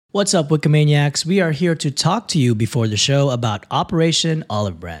What's up, Wikimaniacs? We are here to talk to you before the show about Operation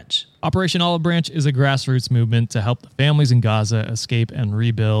Olive Branch. Operation Olive Branch is a grassroots movement to help the families in Gaza escape and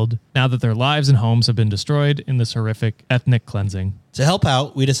rebuild now that their lives and homes have been destroyed in this horrific ethnic cleansing. To help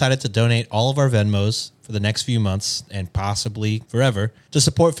out, we decided to donate all of our Venmos for the next few months and possibly forever to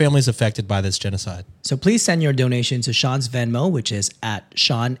support families affected by this genocide. So please send your donation to Sean's Venmo, which is at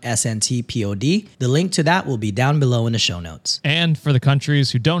Sean SNTPOD. The link to that will be down below in the show notes. And for the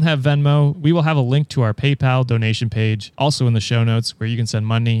countries who don't have Venmo, we will have a link to our PayPal donation page also in the show notes where you can send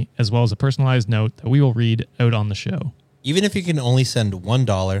money as well as a personalized note that we will read out on the show. Even if you can only send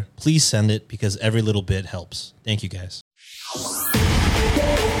 $1, please send it because every little bit helps. Thank you guys.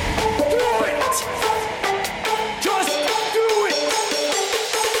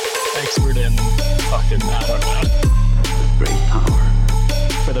 Expert in fucking, I don't know. Great power.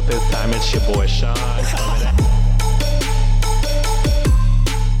 For the fifth time, it's your boy Sean.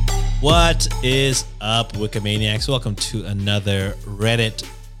 What is up, Wikimaniacs? Welcome to another Reddit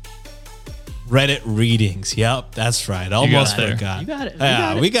readings. Yep, that's right. Almost forgot. You got it.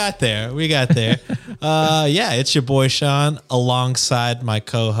 We got there. Yeah, it's your boy Sean alongside my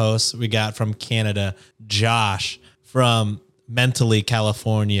co-host. We got from Canada, Josh. From Mentally,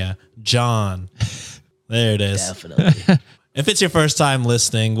 California, John. There it is. Definitely. If it's your first time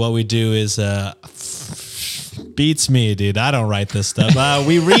listening, what we do is beats me, dude. I don't write this stuff.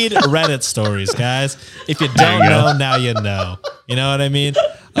 We read Reddit stories, guys. If you don't know, now you know. You know what I mean?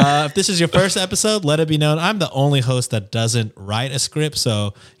 If this is your first episode, let it be known I'm the only host that doesn't write a script.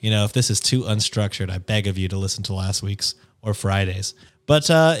 So, if this is too unstructured, I beg of you to listen to last week's or Friday's. But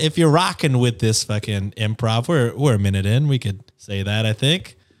if you're rocking with this fucking improv, we're a minute in. We could say that, I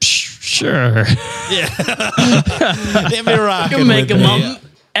think. Sure. Yeah. If you're rocking You make with them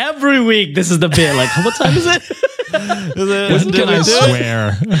every week. This is the bit. Like, what time is it? When can I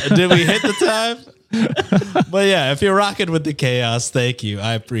swear? Did we hit the time? But yeah, if you're rocking with the chaos, thank you.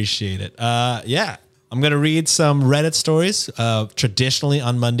 I appreciate it. Yeah, I'm going to read some Reddit stories. Traditionally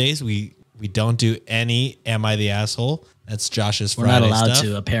on Mondays, we don't do any Am I the Asshole? That's Josh's We're Friday not allowed stuff.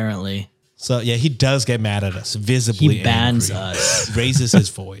 to, apparently. So yeah, he does get mad at us, visibly He bans angry. us. Raises his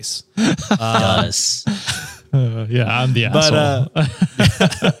voice. Does. Yeah, I'm the asshole.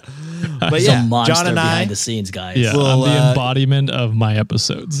 But He's yeah, a monster John and I behind the scenes, guys. Yeah, Well, I'm the embodiment of my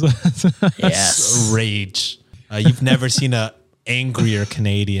episodes. Yes. rage. You've never seen a angrier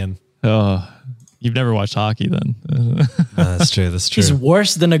Canadian. Oh, you've never watched hockey then. That's true. That's true. He's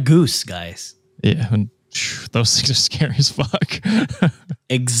worse than a goose, guys. Yeah, and those things are scary as fuck.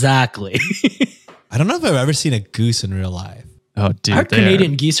 Exactly. I don't know if I've ever seen a goose in real life. Oh, dude, Our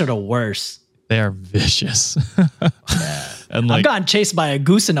Canadian geese are the worst. they are vicious. And I've like, gotten chased by a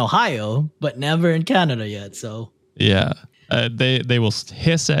goose in Ohio, but never in Canada yet. So, yeah, they will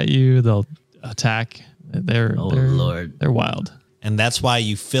hiss at you. They'll attack. They're Lord. they're wild. And that's why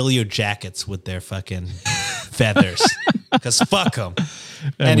you fill your jackets with their fucking feathers. Because fuck them.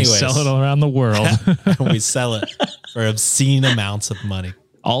 And Anyways. we sell it all around the world. We sell it for obscene amounts of money.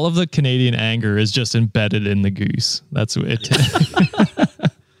 All of the Canadian anger is just embedded in the goose. That's what it.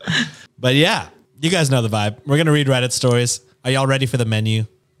 But yeah, you guys know the vibe. We're going to read Reddit stories. Are y'all ready for the menu?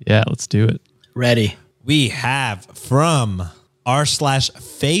 Yeah, let's do it. ready. We have from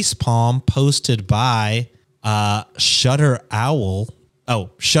r/facepalm posted by Shutterbug Owl.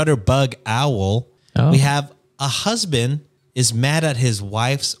 Oh. We have a husband is mad at his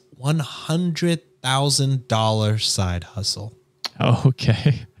wife's $100,000 side hustle.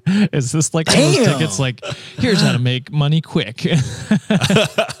 Okay. Is this like one of those Damn. tickets? Like, here's how to make money quick.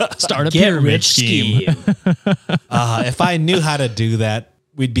 Start a Get pyramid rich scheme. If I knew how to do that,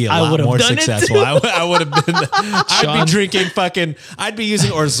 we'd be a lot would've more done it successful. I would have been. I'd Sean. be drinking I'd be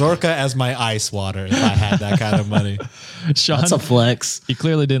using Orzorka as my ice water if I had that kind of money. Sean, That's a flex. you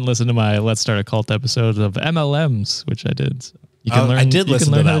clearly didn't listen to my Let's Start a Cult episode of MLMs, which I did. So you can learn. I did you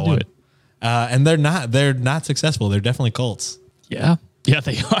listen can to learn that how to one. do it. And they're not successful. They're definitely cults. Yeah. Yeah,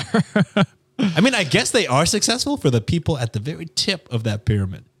 they are. I mean, I guess they are successful for the people at the very tip of that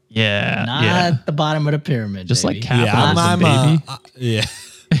pyramid. Yeah. Not yeah. the bottom of the pyramid. Just baby. like capitalism, baby. Yeah.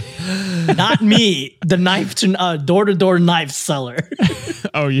 Not me, the knife to door-to-door knife seller.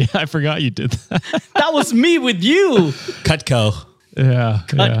 Oh, yeah. I forgot you did that. That was me with you. Cutco. Yeah.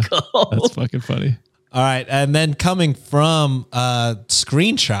 Yeah. Cutco. That's fucking funny. All right. And then coming from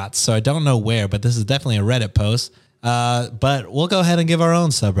screenshots, so I don't know where, but this is definitely a Reddit post. But we'll go ahead and give our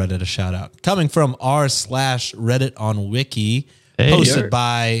own subreddit a shout out. Coming from r/Reddit on Wiki, posted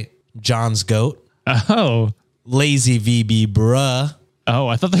by John's Goat, Oh. Lazy VB Bruh. Oh,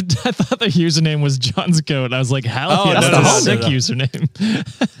 I thought the username was John's Goat. I was like, hell yeah, no, that's a no, sick no.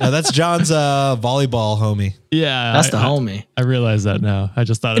 username. No, that's John's volleyball homie. Yeah, That's the homie. I realize that now. I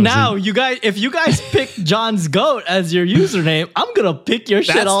just thought it was Now, you guys, if you guys pick John's Goat as your username, I'm gonna pick your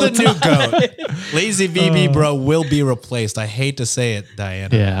shit That's all the the new time. goat. Lazy VB bro will be replaced. I hate to say it,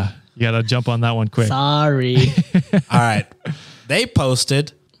 Diana. Yeah, you gotta jump on that one quick. Sorry. All right. They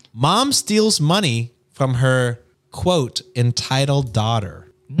posted, mom steals money from her, quote, entitled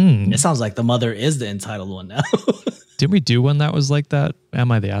daughter. It sounds like the mother is the entitled one now. Didn't we do one that was like that?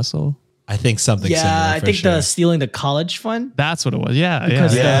 Am I the asshole? I think something similar. Yeah, I for think sure. the stealing the college fund. That's what it was. Yeah,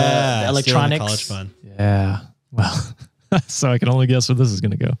 Because yeah, the stealing the electronics. college fund. yeah. Well, so I can only guess where this is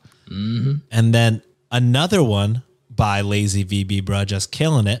gonna go. And then another one by Lazy VB bro, just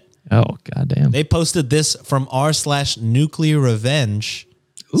killing it. Oh goddamn! They posted this from r/nuclear revenge,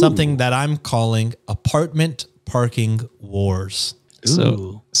 something that I'm calling apartment parking wars.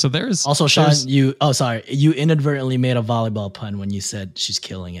 So there's Also, Sean, there's- you inadvertently made a volleyball pun when you said she's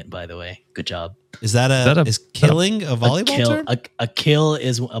killing it. By the way, good job. Is that is killing a volleyball kill, term? a kill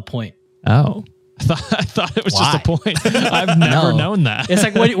is a point. Oh, I thought it was just a Why? point. I've never No. known that. It's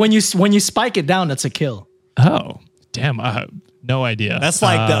like when you spike it down, that's a kill. Oh, damn! I have no idea. That's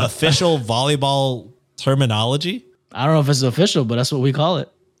like the official volleyball terminology. I don't know if it's official, but that's what we call it.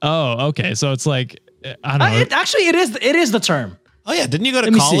 Oh, okay. So it's like I don't know. Actually, it is the term. Oh yeah, didn't you go to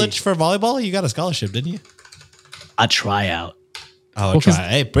Let me see. college for volleyball? You got a scholarship, didn't you? A tryout. Oh, Well, 'cause- try.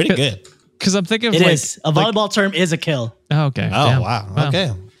 Hey, pretty good. Because I'm thinking of It like is. A volleyball term is a kill. Oh, okay. Oh damn. wow. Well,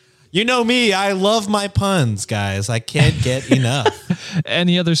 Okay. You know me, I love my puns, guys. I can't get enough.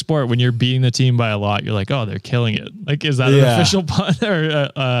 Any other sport, when you're beating the team by a lot, you're like, oh, they're killing it. Like, is that an Yeah. official pun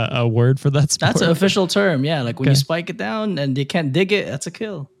or a word for that sport? That's an official term. Yeah, like when you Okay. spike it down and you can't dig it, that's a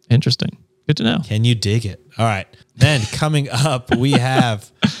kill. Interesting. Good to know. Can you dig it? All right. Then coming up, we have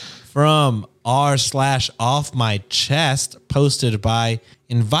from r/off my chest, posted by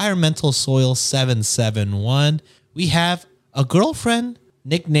Environmental Soil 771. We have a girlfriend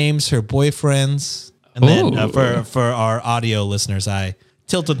nicknames her boyfriends. And then Ooh. for our audio listeners, I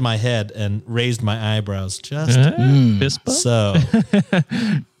tilted my head and raised my eyebrows just Fist bump? so.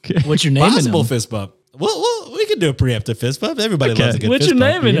 What's your name? Possible fist bump. Well, we can do a preemptive fist bump. Everybody Okay. loves a good What's fist your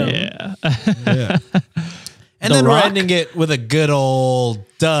bump. name in them? Yeah. And The then Rock? we're ending it with a good old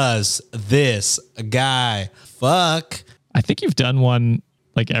does this guy fuck? I think you've done one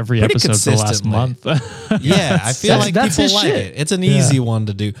like every Pretty episode for the last consistently. month. Yeah, I feel like that's people his like shit. it. It's an easy one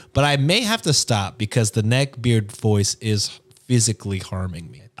to do, but I may have to stop because the neck beard voice is physically harming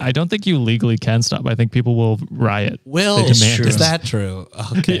me. I don't think you legally can stop. I think people will riot. Will, They demand is it. that true?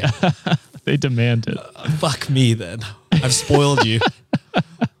 Okay. They demand it. Fuck me then. I've spoiled you.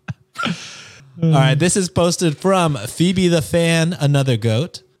 All right, this is posted from Phoebe the Fan, another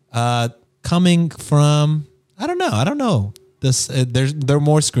goat. Coming from I don't know. This there are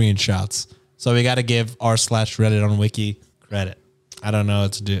more screenshots, so we got to give r/Reddit on Wiki credit. I don't know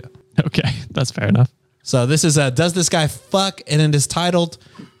what to do. Okay, that's fair enough. So this is does this guy fuck? And it is titled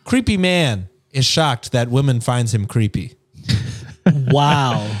 "Creepy Man is shocked that woman finds him creepy."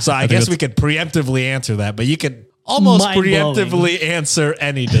 Wow. So I think guess that's- we could preemptively answer that, but you could almost Mind-blowing. preemptively answer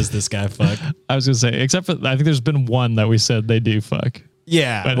any does this guy fuck? I was gonna say, except for I think there's been one that we said they do fuck.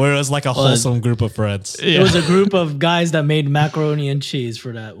 Yeah, But- where it was like a wholesome group of friends. It was a group of guys that made macaroni and cheese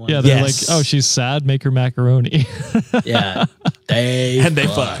for that one. Yeah, they're Yes. like, oh, she's sad, make her macaroni. Yeah. They And they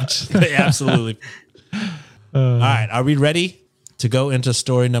fucked. They absolutely. All right, are we ready to go into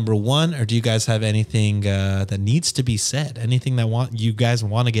story number one, or do you guys have anything that needs to be said? Anything that you guys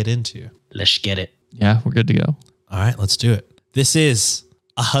want to get into? Let's get it. Yeah, we're good to go. All right, let's do it. This is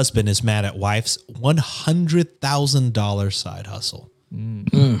a husband is mad at wife's $100,000 side hustle.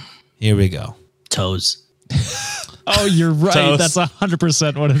 Here we go. Toes. Oh, you're right. Toast. That's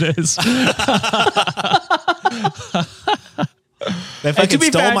 100% what it is. They fucking be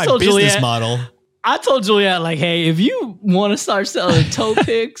stole fair, I my told business Juliet- model. I told Juliet, like, hey, if you want to start selling toe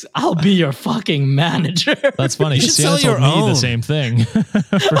pics, I'll be your fucking manager. That's funny. You should Sienna sell your told me own. the same thing.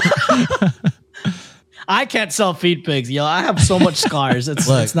 I can't sell feet pics, yo. I have so much scars. It's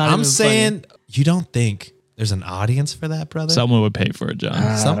Look, not I'm even saying you don't think there's an audience for that, brother? Someone would pay for it,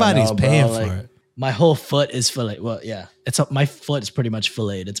 John. Somebody's know, bro, paying like- for it. My whole foot is filleted. Well, yeah, my foot is pretty much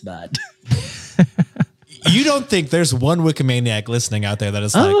filleted. It's bad. You don't think there's one Wikimaniac listening out there that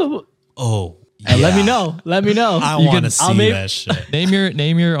is like, oh, Hey, let me yeah, know. Let me know. I You want can- to I'll see make- that shit.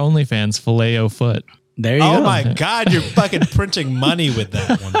 Name your OnlyFans filet-o foot. There you Oh go. my God, you're fucking printing money with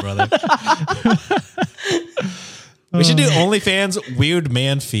that one, brother. We should do OnlyFans weird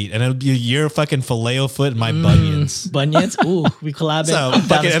man feet, and it'll be your fucking filet foot and my bunions. Bunions? Ooh, we collab. So,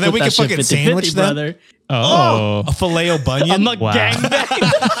 fucking, and then we can fucking sandwich them. brother. Oh. A filet bunion. I'm a Wow.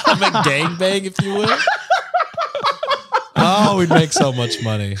 gangbang. I'm a gangbang, if you will. Oh, we'd make so much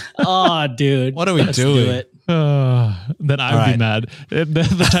money. Oh, dude. What are we Let's doing? do it. Then I would All be right. mad.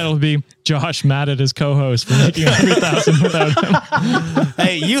 The title would be Josh mad at his co-host for making 100,000 without him.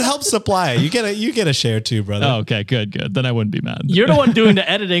 Hey, you help supply it. You get a share too, brother. Oh, okay, good. Then I wouldn't be mad. You're the one doing the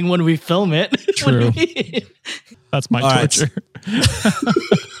editing when we film it. True. That's my All right. torture.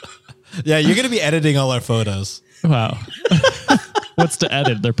 Yeah, you're gonna be editing all our photos. Wow. What's to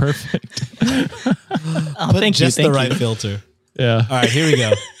edit? They're perfect. Oh, Put thank just you. the Thank right you. filter. Yeah. All right, here we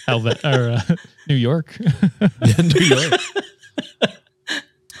go. New York. New York.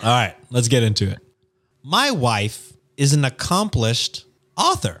 All right, let's get into it. My wife is an accomplished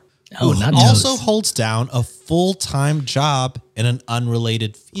author Oh, who not also jealous. holds down a full-time job in an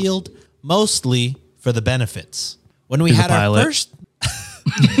unrelated field, mostly for the benefits. When we She's a had our pilot. first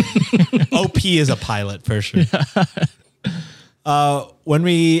OP is a pilot for sure. When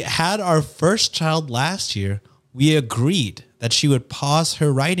we had our first child last year, we agreed that she would pause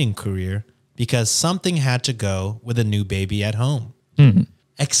her writing career because something had to go with a new baby at home.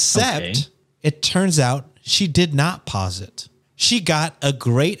 Except Okay. it turns out she did not pause it. She got a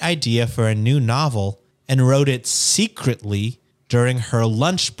great idea for a new novel and wrote it secretly during her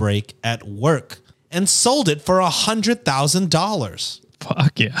lunch break at work and sold it for $100,000.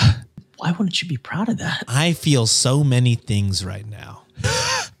 Fuck yeah. Why wouldn't you be proud of that? I feel so many things right now.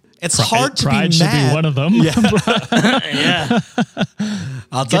 It's hard to Pride be should mad. be one of them. Yeah.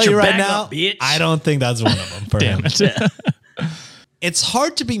 I'll tell your you right bag now, up, bitch. I don't think that's one of them for Damn him. it. It's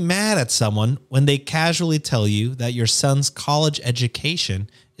hard to be mad at someone when they casually tell you that your son's college education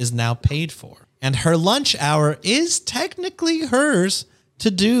is now paid for. And her lunch hour is technically hers to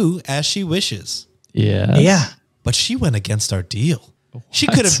do as she wishes. Yeah. Yeah. But she went against our deal. She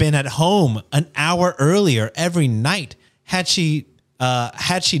could have been at home an hour earlier every night had she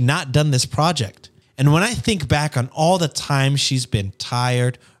not done this project. And when I think back on all the times she's been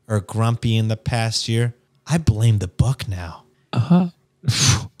tired or grumpy in the past year, I blame the book now.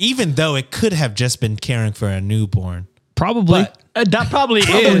 Even though it could have just been caring for a newborn. Probably. That probably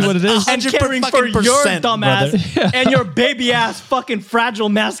Probably is what it is. And caring for your 100% dumb brother. ass and your baby ass fucking fragile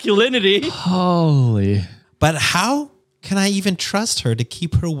masculinity. Holy. But how can I even trust her to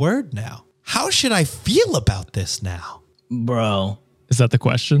keep her word now? How should I feel about this now? Bro. Is that the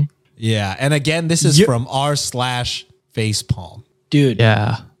question? Yeah. And again, this is from r/facepalm. Dude.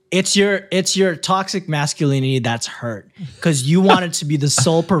 Yeah. It's your toxic masculinity that's hurt because you wanted to be the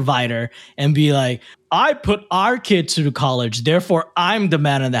sole provider and be like, I put our kid to college, therefore I'm the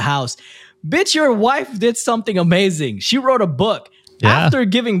man of the house. Bitch, your wife did something amazing. She wrote a book Yeah. after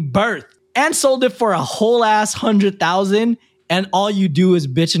giving birth and sold it for a whole ass 100,000. And all you do is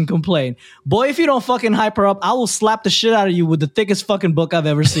bitch and complain. Boy, if you don't fucking hype her up, I will slap the shit out of you with the thickest fucking book I've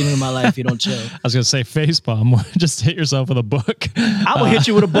ever seen in my life if you don't chill. I was going to say facepalm. Just hit yourself with a book. I will hit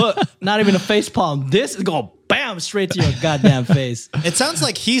you with a book, not even a face palm. This is going bam straight to your goddamn face. It sounds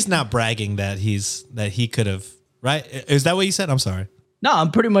like he's not bragging that he could have, right? Is that what you said? I'm sorry. No,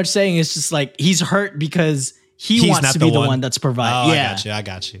 I'm pretty much saying it's just like he's hurt because he He's wants not to the be the one. one that's providing. Oh, Yeah. I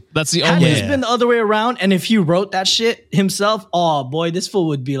got you. That's the Had only. this been the other way around, and if he wrote that shit himself, oh boy, this fool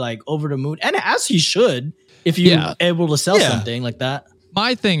would be like over the moon. And as he should, if you're Yeah. able to sell Yeah. something like that.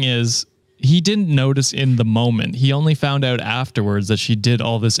 My thing is, he didn't notice in the moment. He only found out afterwards that she did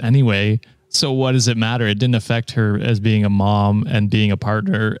all this anyway. So what does it matter? It didn't affect her as being a mom and being a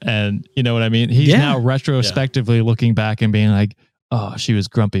partner. And you know what I mean? He's Yeah. now retrospectively looking back and being like, oh, she was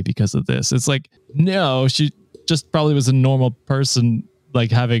grumpy because of this. It's like, no, she just probably was a normal person,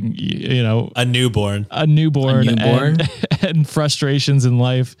 like having, you know, A newborn. a newborn, A newborn? And frustrations in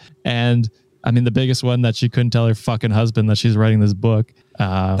life. And I mean, the biggest one that she couldn't tell her fucking husband that she's writing this book.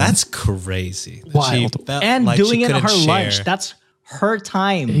 That's crazy. That she Wild. felt And like she doing it on couldn't her share. lunch. That's her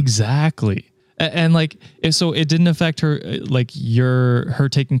time. Exactly. And like, so it didn't affect her, like her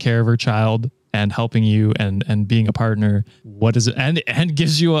taking care of her child and helping you and being a partner. What is it? And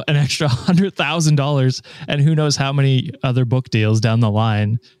gives you an extra $100,000 and who knows how many other book deals down the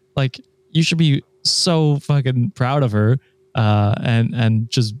line. Like, you should be so fucking proud of her, and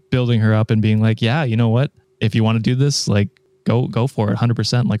just building her up and being like, yeah, you know what? If you want to do this, like, go for it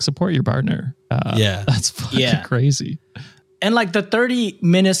 100%. Like, support your partner. Yeah. That's fucking Yeah. crazy. And like the 30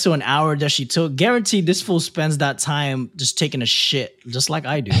 minutes to an hour that she took, guaranteed this fool spends that time just taking a shit, just like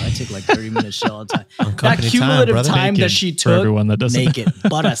I do. I take like 30 minutes shit all the time. That company time, cumulative brother. time, that Naked she for took, everyone that doesn't- naked,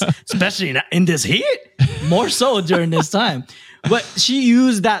 butt us, especially in this heat. more so during this time. But she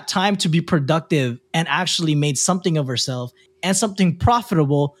used that time to be productive and actually made something of herself and something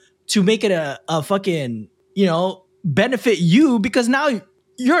profitable to make it a fucking, benefit you, because now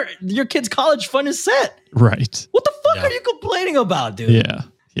your kid's college fund is set. Right. What the fuck are you complaining about, dude? Yeah.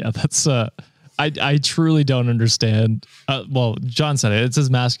 Yeah. That's, I truly don't understand. Well, John said it. It's his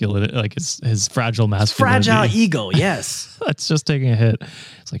masculine, like his fragile masculinity. Fragile ego, yes. That's just taking a hit.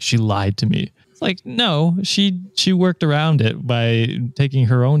 It's like, she lied to me. It's like, no, she worked around it by taking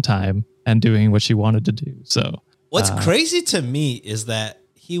her own time and doing what she wanted to do. So what's crazy to me is that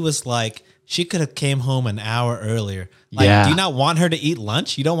he was like, she could have came home an hour earlier. Like, Yeah. do you not want her to eat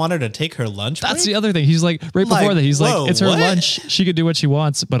lunch? You don't want her to take her lunch that's break? the other thing. He's like, right before Like, that, he's whoa, like, it's her what? lunch. She could do what she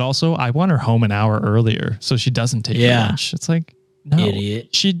wants, but also I want her home an hour earlier so she doesn't take her Yeah. lunch. It's like, no,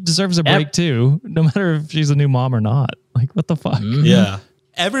 Idiot. she deserves a break too, no matter if she's a new mom or not. Like, what the fuck? Yeah.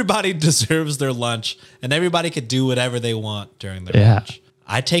 Everybody deserves their lunch, and everybody could do whatever they want during their Yeah. lunch.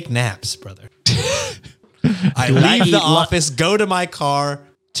 I take naps, brother. I I leave eat the lu- office, go to my car,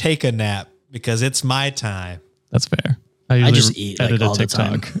 take a nap because it's my time. That's fair. I usually just eat, like, edit all a the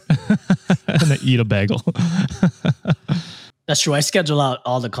time. TikTok and I eat a bagel. That's true. I schedule out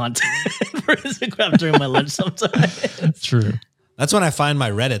all the content for Instagram during my lunch sometimes. True. That's when I find my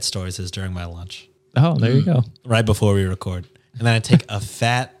Reddit stories is during my lunch, Oh, there you go. right before we record. And then I take a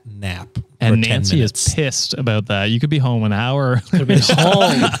fat nap for And 10 Nancy minutes. is pissed about that. You could be home an hour. Could have been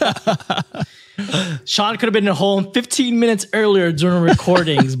home. Sean could have been home 15 minutes earlier during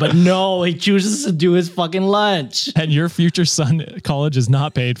recordings, but no, he chooses to do his fucking lunch. And your future son college is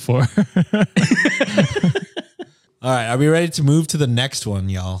not paid for. All right, are we ready to move to the next one,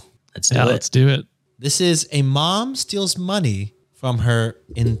 y'all? Let's do Yeah, it. let's do it. This is a mom steals money from her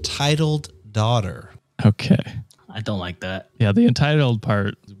entitled daughter. Okay. I don't like that. Yeah, the entitled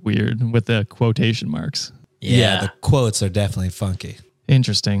part is weird with the quotation marks. Yeah. The quotes are definitely funky.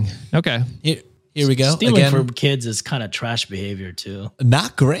 Interesting. Okay. Here we go. Stealing Again, from kids is kind of trash behavior too.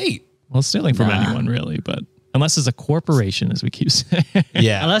 not great. Well, stealing from Nah. anyone really, but unless it's a corporation, as we keep saying.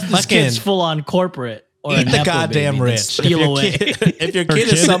 Yeah. Unless this Fucking kid's full on corporate or eat a the Nepo goddamn baby, then rich. steal away. If your kid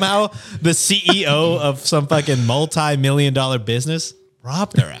is kid. somehow the CEO of some fucking multi-million-dollar business,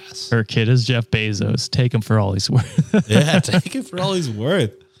 rob their ass. Her kid is Jeff Bezos. Take him for all he's worth. Yeah, take it for all he's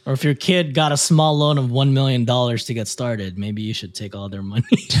worth. Or if your kid got a small loan of $1 million to get started, maybe you should take all their money.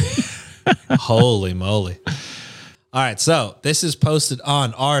 Holy moly. All right, so this is posted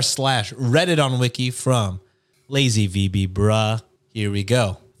on r/Reddit on Wiki from Lazy VB Bruh. Here we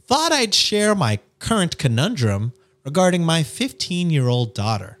go. Thought I'd share my current conundrum regarding my 15-year-old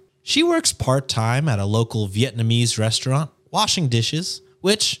daughter. She works part-time at a local Vietnamese restaurant, washing dishes,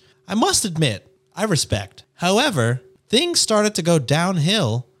 which I must admit, I respect. However, things started to go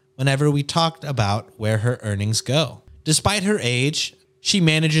downhill whenever we talked about where her earnings go. Despite her age, she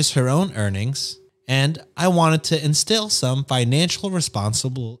manages her own earnings, and I wanted to install some financial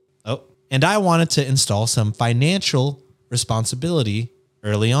responsibility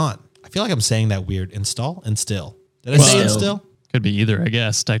early on. I feel like I'm saying that weird. Instill? Did I say Instill. instill? Could be either, I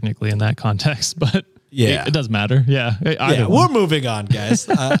guess, technically in that context, but Yeah. it doesn't matter. Yeah. Either Yeah, one. we're moving on, guys.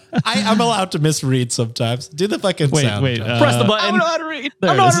 I'm allowed to misread sometimes. Do the fucking sound. Wait. John. Press the I button. don't know how to read. I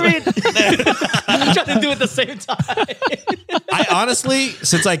don't know how to read. I'm trying to do it at the same time. I honestly,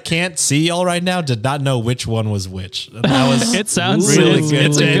 since I can't see y'all right now, did not know which one was which. That was It sounds really it's, good.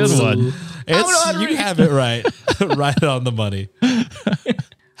 It's a good one. You have it right, right on the money.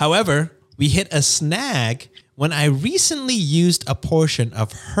 However, we hit a snag when I recently used a portion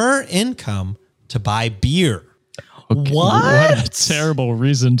of her income to buy beer. What a What? terrible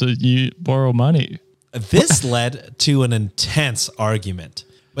reason to borrow money. This led to an intense argument,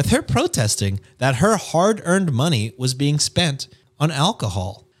 with her protesting that her hard-earned money was being spent on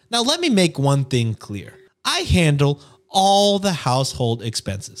alcohol. Now, let me make one thing clear. I handle all the household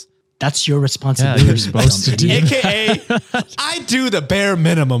expenses. That's your Yeah, responsibility. you're supposed to dumb do idiot. AKA, I do the bare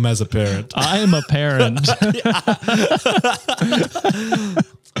minimum as a parent. I am a parent.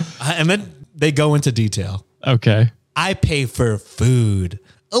 And then they go into detail. Okay. I pay for food,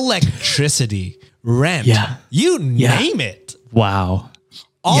 electricity, rent, Yeah. you name it. Wow.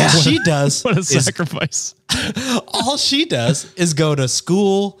 All Yeah. she does What a is sacrifice. all she does is go to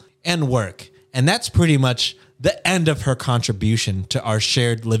school and work. And that's pretty much the end of her contribution to our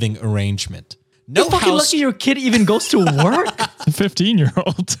shared living arrangement. No You're fucking lucky your kid even goes to work.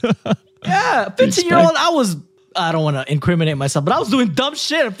 15-year-old. Yeah, 15-year-old. I don't want to incriminate myself, but I was doing dumb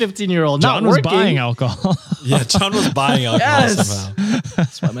shit at 15-year-old. John Not was working. buying alcohol. Yeah, John was buying alcohol Yes. somehow.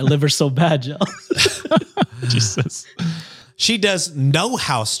 That's why my liver's so bad, Joe. Jesus. She does no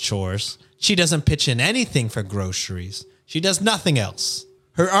house chores. She doesn't pitch in anything for groceries. She does nothing else.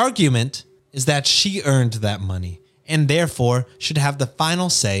 Her argument is that she earned that money and therefore should have the final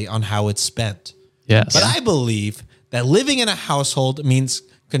say on how it's spent. Yes. But I believe that living in a household means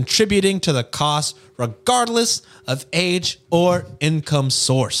contributing to the cost regardless of age or income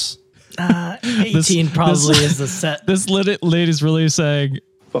source. 18 probably is the set. This lady's really saying,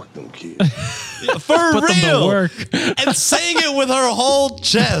 Fuck them kids. For put them to real. work. And saying it with her whole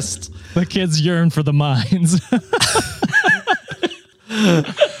chest. The kids yearn for the mines.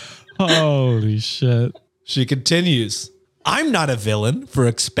 Holy shit. She continues, I'm not a villain for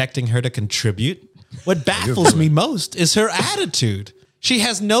expecting her to contribute. What baffles me most is her attitude. She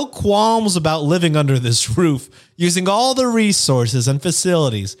has no qualms about living under this roof, using all the resources and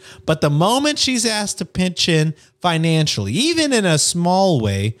facilities. But the moment she's asked to pitch in financially, even in a small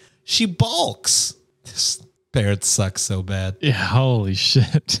way, she balks. This parent sucks so bad. Yeah, holy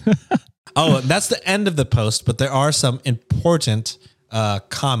shit. Oh, that's the end of the post, but there are some important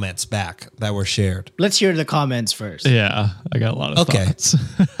comments back that were shared. Let's hear the comments first. Yeah, I got a lot of Okay. thoughts.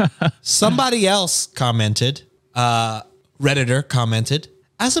 Somebody else commented, Redditor commented,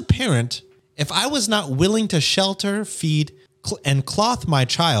 as a parent, if I was not willing to shelter, feed, and cloth my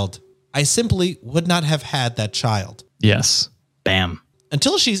child, I simply would not have had that child. Yes. Bam.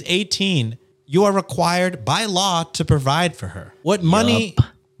 Until she's 18, you are required by law to provide for her. What money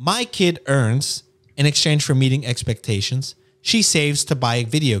my kid earns in exchange for meeting expectations, she saves to buy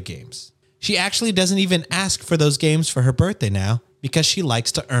video games. She actually doesn't even ask for those games for her birthday now because she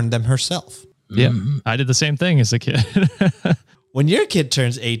likes to earn them herself. Yeah. I did the same thing as a kid. When your kid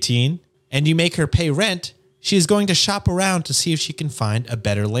turns 18 and you make her pay rent, she is going to shop around to see if she can find a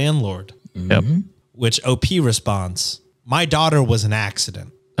better landlord. Yep. Which OP responds, my daughter was an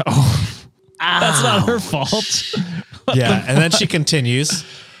accident. That's not her fault. Yeah. And then she continues,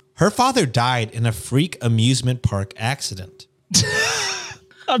 her father died in a freak amusement park accident.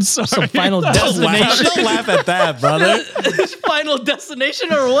 I'm sorry. So final destination. Don't laugh at that, brother. Final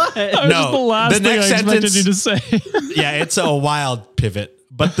destination or what? That was just the last thing I expected you to say. Yeah, it's a wild pivot.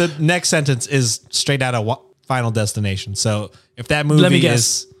 But the next sentence is straight out of Final Destination. So if that movie Let me is...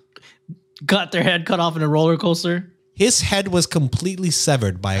 guess. Got their head cut off in a roller coaster. His head was completely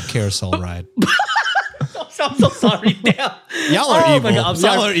severed by a carousel ride. I'm so sorry. Damn. Y'all are Oh evil. my God, I'm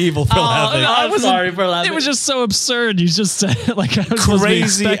sorry. Y'all are evil for laughing. I'm sorry for laughing. It was just so absurd. You just said it like I was supposed to be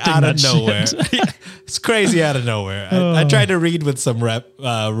Crazy expecting out of that nowhere. shit. It's crazy out of nowhere. I tried to read with some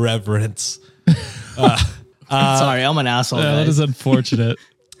reverence. sorry, I'm an asshole. Yeah, that guys. is unfortunate.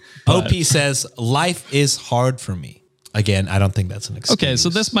 OP says, life is hard for me. Again, I don't think that's an excuse. Okay, so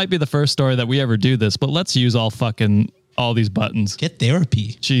this might be the first story that we ever do this, but let's use all these buttons. Get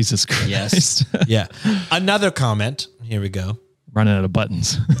therapy. Jesus Christ. Yes. Yeah. Another comment. Here we go. Running out of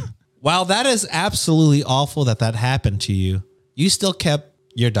buttons. While that is absolutely awful that happened to you, you still kept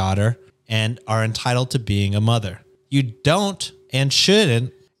your daughter and are entitled to being a mother. You don't and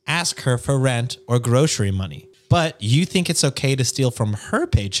shouldn't ask her for rent or grocery money, but you think it's okay to steal from her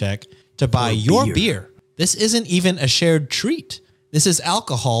paycheck to buy your beer. This isn't even a shared treat. This is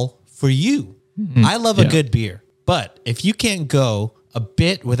alcohol for you. I love a good beer, but if you can't go a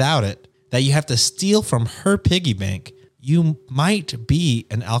bit without it, that you have to steal from her piggy bank, you might be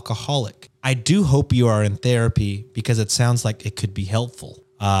an alcoholic. I do hope you are in therapy because it sounds like it could be helpful.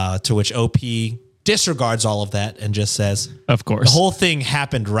 To which OP disregards all of that and just says, Of course. the whole thing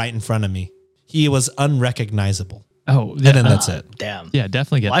happened right in front of me. He was unrecognizable. Oh, And then that's it. Damn. Yeah,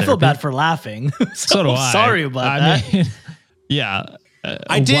 definitely get Well, I feel therapy. bad for laughing. So do I. Sorry about that. Mean, yeah.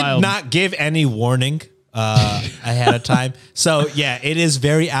 I did not give any warning ahead of time. So yeah, it is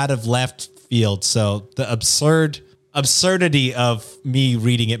very out of left field. So the absurdity of me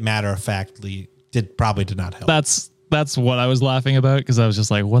reading it matter of factly probably did not help. That's what I was laughing about because I was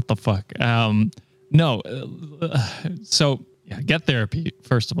just like, what the fuck? No. So yeah, get therapy,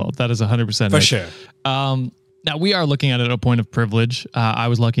 first of all. That is 100% For right. sure. Now we are looking at it at a point of privilege. I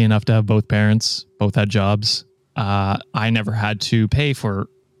was lucky enough to have both parents, both had jobs. I never had to pay for,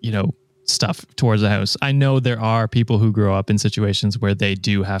 stuff towards the house. I know there are people who grow up in situations where they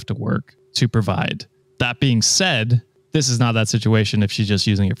do have to work to provide. That being said, this is not that situation if she's just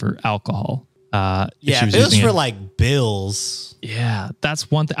using it for alcohol. Yeah, if it was for like bills. Yeah,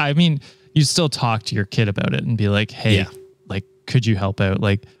 that's one thing. I mean, you still talk to your kid about it and be like, hey, Yeah. like, could you help out?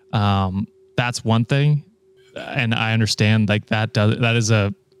 Like, that's one thing. And I understand like that is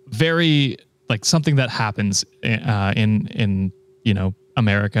a very like something that happens in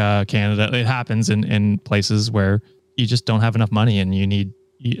America, Canada. It happens in places where you just don't have enough money and you need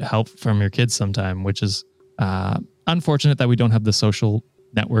help from your kids sometime, which is unfortunate that we don't have the social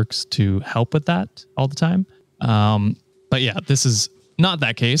networks to help with that all the time. But yeah, this is not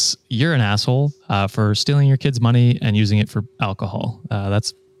that case. You're an asshole for stealing your kid's money and using it for alcohol.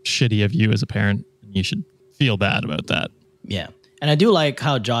 That's shitty of you as a parent. You should feel bad about that. Yeah. And I do like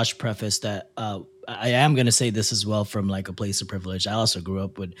how Josh prefaced that. I am going to say this as well from like a place of privilege. I also grew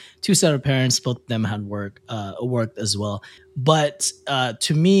up with two set of parents. Both of them had worked as well. But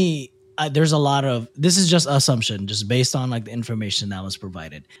to me, there's a lot of, this is just assumption, just based on like the information that was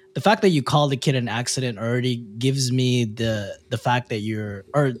provided. The fact that you call the kid an accident already gives me the fact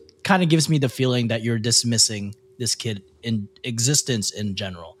that kind of gives me the feeling that you're dismissing this kid in existence in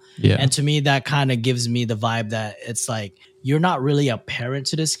general. Yeah. And to me, that kind of gives me the vibe that it's like, you're not really a parent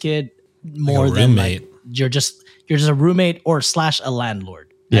to this kid more Like a than roommate. like, you're just a roommate or / a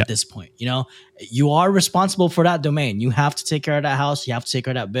landlord Yeah. at this point. You know, you are responsible for that domain. You have to take care of that house. You have to take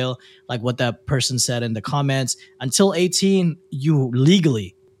care of that bill. Like what that person said in the comments, until 18, you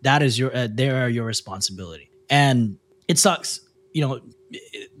legally, that is they are your responsibility. And it sucks, you know,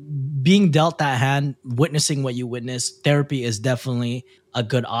 being dealt that hand, witnessing what you witnessed. Therapy is definitely a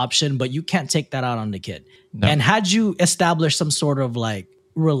good option, but you can't take that out on the kid. No. And had you established some sort of like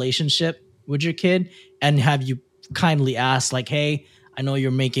relationship with your kid, and have you kindly asked like, hey, I know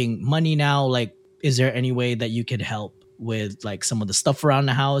you're making money now, like, is there any way that you could help with like some of the stuff around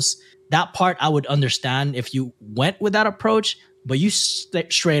the house? That part I would understand if you went with that approach, but you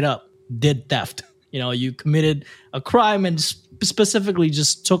straight up did theft. You know, you committed a crime and specifically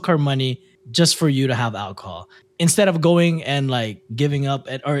just took her money just for you to have alcohol. Instead of going and like giving up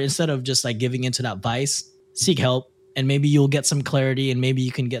or instead of just like giving into that vice, seek help, and maybe you'll get some clarity, and maybe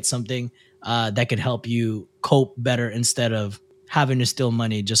you can get something that could help you cope better instead of having to steal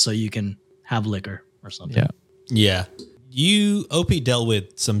money just so you can have liquor or something. Yeah. Yeah. You, OP, dealt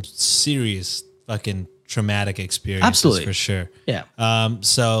with some serious fucking traumatic experiences. Absolutely. For sure. Yeah.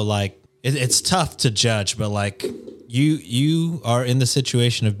 So like it's tough to judge, but like you are in the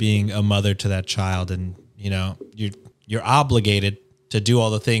situation of being a mother to that child, and you know, you're obligated to do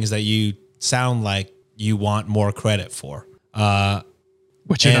all the things that you sound like you want more credit for.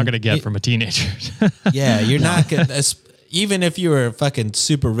 Which you're not And going to get it- from a teenager. Yeah, you're not gonna. Even if you were fucking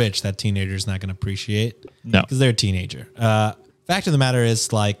super rich, that teenager's not gonna appreciate. No. because they're a teenager. Fact of the matter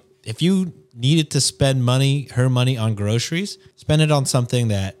is, like, if you needed to spend her money on groceries, spend it on something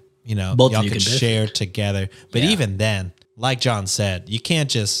that you know Both of y'all you could can share together. But Yeah. even then, like John said, you can't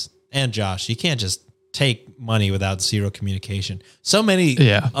just take money without zero communication. So many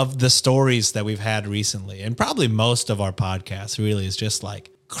Yeah. of the stories that we've had recently, and probably most of our podcasts, really is just like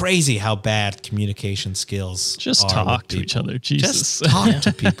crazy how bad communication skills Just are talk with to each people. other. Jesus. Just talk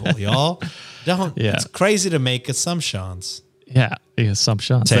to people, y'all. Don't. Yeah. It's crazy to make assumptions. Yeah.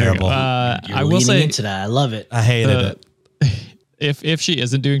 Assumptions. There you go. Terrible. You're I will leaning say, into that. I love it. I hated Uh, it. if she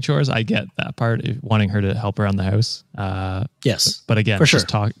isn't doing chores, I get that part, wanting her to help around the house. Yes. But again, For sure. just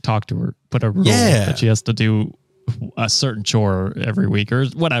talk to her, put a rule Yeah. that she has to do a certain chore every week or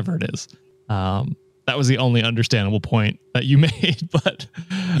whatever it is. That was the only understandable point that you made, but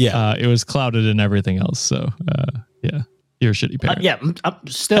Yeah. it was clouded in everything else. So yeah, you're a shitty parent. Yeah, I'm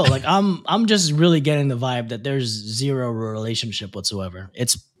still like I'm just really getting the vibe that there's zero relationship whatsoever.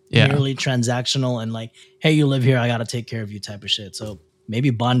 It's Yeah. purely transactional and like, hey, you live here, I gotta take care of you type of shit. So maybe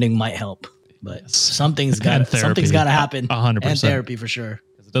bonding might help, but Yes. something's And got therapy. to happen. 100%. And therapy for sure.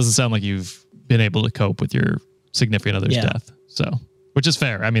 It doesn't sound like you've been able to cope with your significant other's Yeah. death. So, which is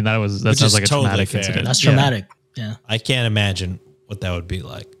fair. I mean, that Which sounds is like a totally traumatic fair. incident. That's Yeah. traumatic. Yeah. I can't imagine what that would be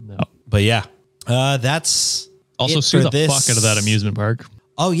like. No. But yeah, that's Also, it sue for the this. fuck out of that amusement park.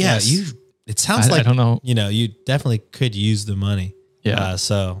 Oh yeah, Yes. It sounds I like don't know. You know, you definitely could use the money. Yeah.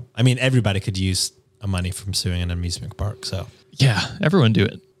 So I mean, everybody could use a money from suing an amusement park. So Yeah, everyone do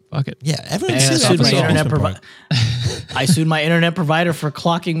it. Fuck it. yeah, everyone And I sues sued my an internet amusement park. I sued my internet provider for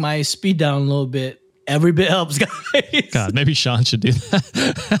clocking my speed down a little bit. Every bit helps, guys. God, maybe Sean should do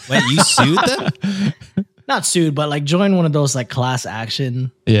that. Wait, you sued them? Not sued, but like join one of those like class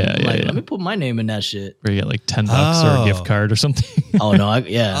action. Yeah, yeah, Like, yeah. let me put my name in that shit. Where you get like $10 or Oh. a gift card or something. Oh no,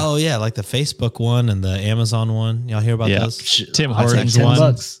 yeah. Oh yeah, like the Facebook one and the Amazon one. Y'all hear about Yeah. those? Tim I'll take Hortons $10.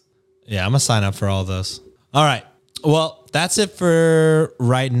 one. Yeah, I'm gonna sign up for all those. All right. Well, that's it for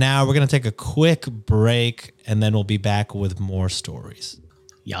right now. We're gonna take a quick break and then we'll be back with more stories.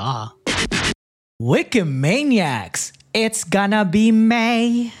 Yeah. Wicked Maniacs. It's gonna be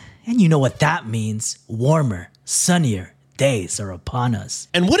May. And you know what that means. Warmer, sunnier days are upon us.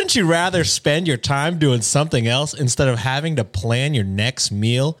 And wouldn't you rather spend your time doing something else instead of having to plan your next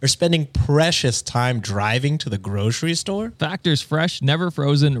meal or spending precious time driving to the grocery store? Factor's fresh, never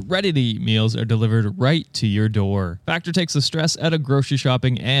frozen, ready-to-eat meals are delivered right to your door. Factor takes the stress out of grocery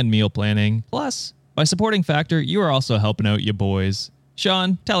shopping and meal planning. Plus, by supporting Factor, you are also helping out your boys.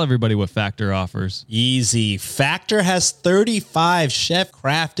 Sean, tell everybody what Factor offers. Easy. Factor has 35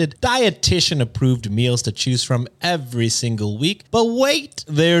 chef-crafted, dietitian-approved meals to choose from every single week. But wait,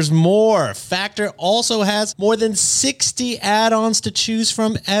 there's more. Factor also has more than 60 add-ons to choose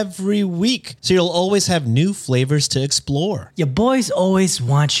from every week, so you'll always have new flavors to explore. Your boys always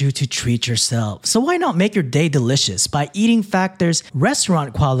want you to treat yourself, so why not make your day delicious by eating Factor's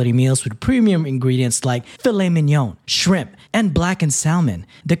restaurant-quality meals with premium ingredients like filet mignon, shrimp, and blackened salmon.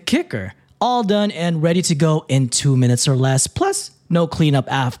 The kicker, all done and ready to go in 2 minutes or less, plus no cleanup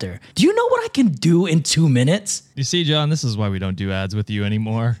after. Do you know what I can do in 2 minutes? You see, John, this is why we don't do ads with you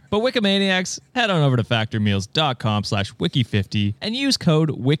anymore. But Wikimaniacs, head on over to factormeals.com/wiki50 and use code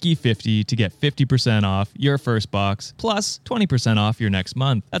WIKI50 to get 50% off your first box plus 20% off your next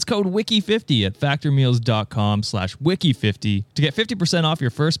month. That's code WIKI50 at factormeals.com/wiki50 to get 50% off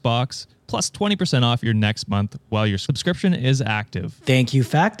your first box plus 20% off your next month while your subscription is active. Thank you,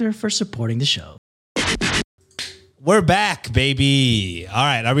 Factor, for supporting the show. We're back, baby. All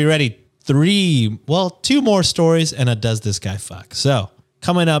right, are we ready? 2 more stories and a Does This Guy Fuck? So,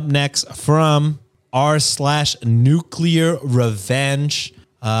 coming up next from r/nuclear revenge,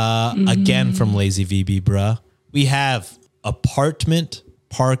 again from Lazy VB, bruh. We have apartment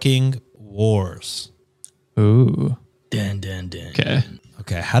parking wars. Ooh. Dun, dun, dun. Okay.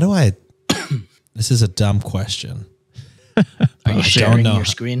 Okay, how do I... This is a dumb question. Are you sharing your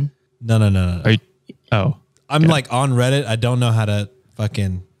screen? No. Are you, oh, I'm like on Reddit. I don't know how to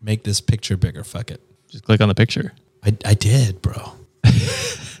fucking make this picture bigger. Fuck it. just click on the picture. I did, bro.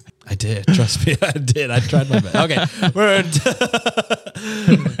 I did. Trust me, I did. I tried my best. Okay.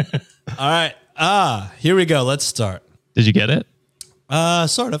 All right. Here we go. Let's start. Did you get it?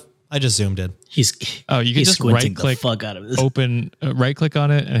 Sort of. I just zoomed in. You can just squinting right click, the fuck out of this. open, right click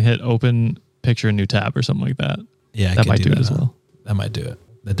on it and hit open picture in new tab or something like that. Yeah, that might do it as well. That might do it.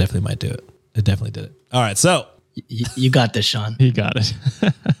 That definitely might do it. It definitely did it. All right. So You got this, Sean. He got it.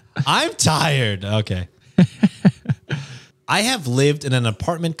 I'm tired. Okay. I have lived in an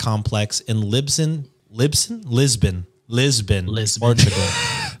apartment complex in Lisbon, Portugal.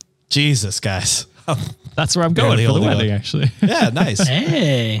 Jesus, guys. That's where I'm going Barely for the holding wedding, on. actually. Yeah, nice.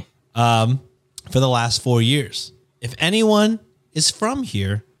 Hey. For the last 4 years. If anyone is from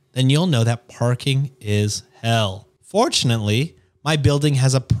here, then you'll know that parking is hell. Fortunately, my building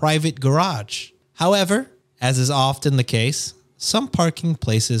has a private garage. However, as is often the case, some parking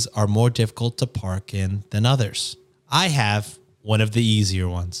places are more difficult to park in than others. I have one of the easier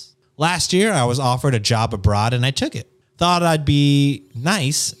ones. Last year, I was offered a job abroad and I took it. Thought I'd be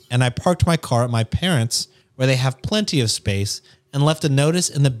nice, and I parked my car at my parents' where they have plenty of space and left a notice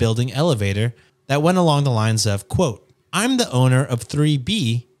in the building elevator that went along the lines of, quote, I'm the owner of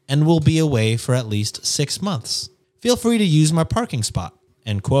 3B and will be away for at least 6 months. Feel free to use my parking spot,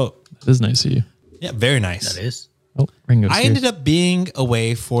 end quote. That is nice of you. Yeah, very nice. That is. Oh, Ringo's I here. ended up being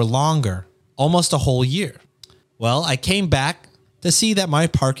away for longer, almost a whole year. Well, I came back to see that my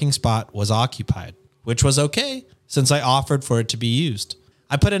parking spot was occupied, which was okay since I offered for it to be used.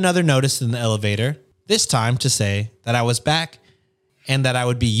 I put another notice in the elevator, this time to say that I was back and that I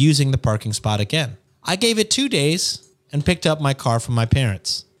would be using the parking spot again. I gave it 2 days and picked up my car from my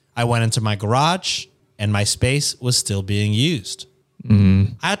parents. I went into my garage and my space was still being used. I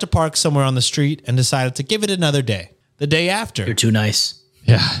had to park somewhere on the street and decided to give it another day. The day after. You're too nice.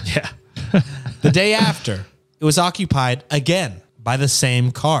 Yeah. Yeah. The day after, it was occupied again by the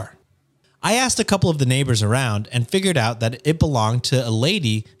same car. I asked a couple of the neighbors around and figured out that it belonged to a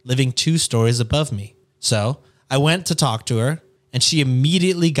lady living 2 stories above me. So I went to talk to her and she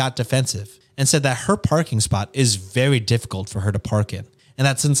immediately got defensive and said that her parking spot is very difficult for her to park in. And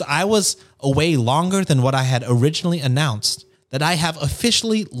that since I was away longer than what I had originally announced, that I have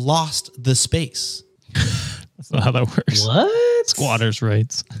officially lost the space. That's not how that works. What? Squatters'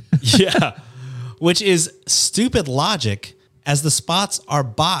 rights. Yeah. Which is stupid logic as the spots are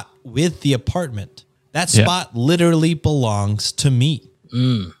bought with the apartment. That Yeah. spot literally belongs to me.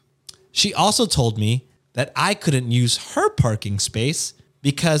 She also told me that I couldn't use her parking space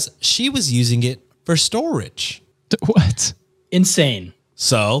because she was using it for storage. What? Insane.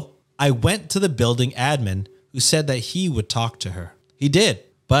 So I went to the building admin who said that he would talk to her. He did,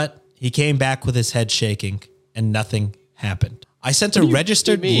 but he came back with his head shaking and nothing happened. I sent a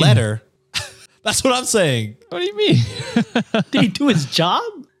registered letter. That's what I'm saying. What do you mean? Did he do his job?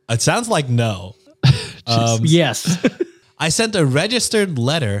 It sounds like no. Yes. I sent a registered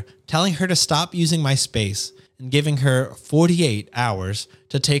letter telling her to stop using my space and giving her 48 hours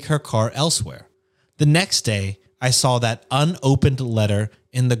to take her car elsewhere. The next day, I saw that unopened letter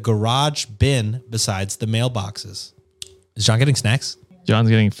in the garage bin besides the mailboxes. Is John getting snacks? John's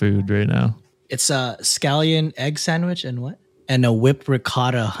getting food right now. It's a scallion egg sandwich and what? And a whipped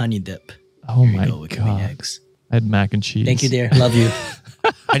ricotta honey dip. Oh my Go with me god! eggs. I had mac and cheese. Thank you, dear. Love you.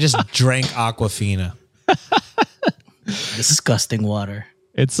 I just drank Aquafina. Disgusting water.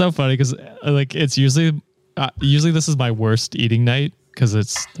 It's so funny because like it's usually this is my worst eating night because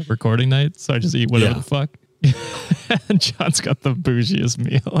it's the recording night, so I just eat whatever Yeah. the fuck. And John's got the bougiest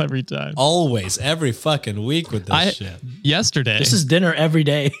meal every time. Always, every fucking week with this shit. Yesterday, This is dinner every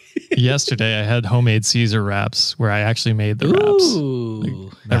day. yesterday I had homemade Caesar wraps where I actually made the wraps.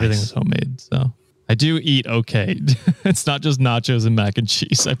 Ooh. Everything was homemade, so I do eat okay. It's not just nachos and mac and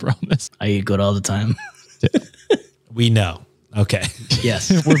cheese. I promise. I eat good all the time. We know. Okay.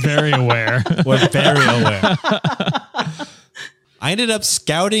 Yes. We're very aware. We're very aware. I ended up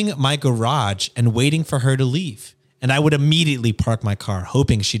scouting my garage and waiting for her to leave. And I would immediately park my car,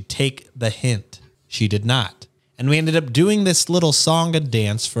 hoping she'd take the hint. She did not. And we ended up doing this little song and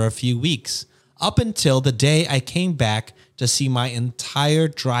dance for a few weeks, up until the day I came back to see my entire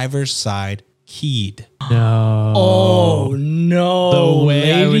driver's side keyed. No. Oh no. The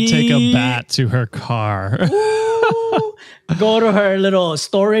way I would take a lady. bat to her car. Go to her little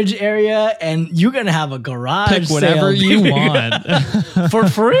storage area and you're gonna have a garage Pick whatever sale, you baby. want. For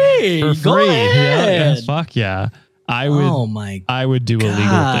free. For Go free. Yeah, ahead. fuck yeah. I would Oh my. I would do illegal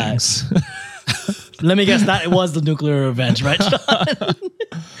God. things. Let me guess that it was the nuclear revenge, right, John?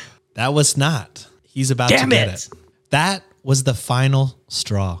 That was not. He's about Damn to get it. it. That was the final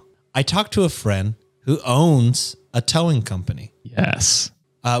straw. I talked to a friend who owns a towing company. Yes.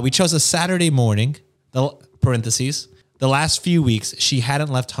 We chose a Saturday morning, the last few weeks she hadn't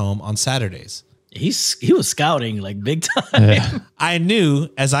left home on Saturdays. He was scouting like big time. Yeah. I knew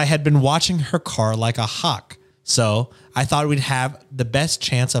as I had been watching her car like a hawk. So I thought we'd have the best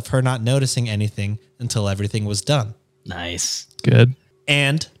chance of her not noticing anything until everything was done. Nice. Good.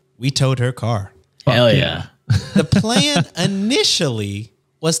 And we towed her car. Hell yeah. yeah. The plan initially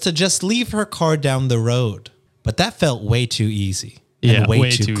was to just leave her car down the road, but that felt way too easy. And Yeah, way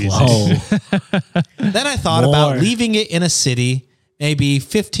too easy. Oh, Then I thought More. about leaving it in a city, maybe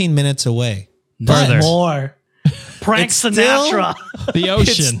 15 minutes away. Further. more. Frank It's still- Sinatra. The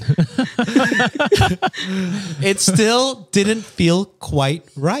ocean. It still didn't feel quite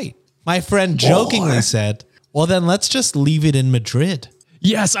right. My friend jokingly said, well, then let's just leave it in Madrid.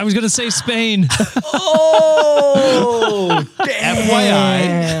 Yes, I was gonna say Spain. Oh, FYI,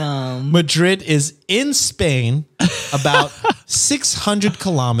 damn. Madrid is in Spain, about 600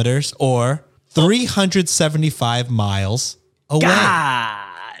 kilometers or 375 miles away. God.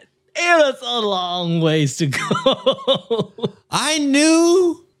 Damn, that's a long ways to go. I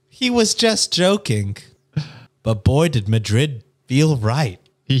knew he was just joking, but boy, did Madrid feel right.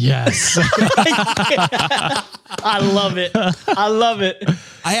 Yes. I love it. I love it.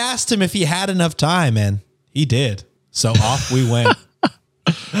 I asked him if he had enough time, and he did. So off we went.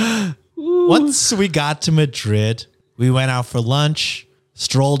 Once we got to Madrid, we went out for lunch,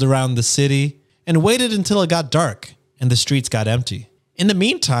 strolled around the city, and waited until it got dark and the streets got empty. In the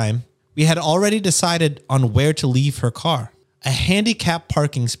meantime, we had already decided on where to leave her car, a handicapped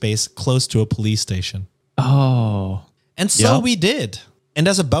parking space close to a police station. Oh. And so Yep. we did. And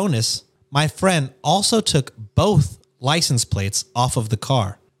as a bonus, my friend also took both license plates off of the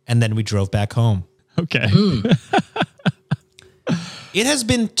car, and then we drove back home. Okay. It has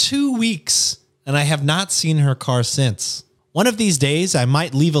been 2 weeks, and I have not seen her car since. One of these days, I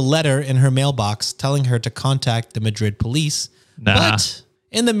might leave a letter in her mailbox telling her to contact the Madrid police. Nah. But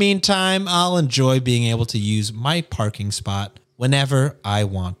in the meantime, I'll enjoy being able to use my parking spot whenever I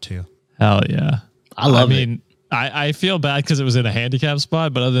want to. Hell yeah. I love I it. mean, I feel bad because it was in a handicap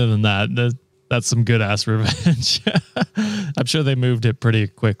spot, but other than that, that's some good ass revenge. I'm sure they moved it pretty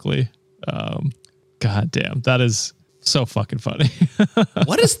quickly. God damn, that is so fucking funny.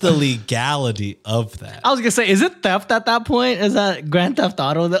 What is the legality of that? I was gonna say, is it theft at that point? Is that Grand Theft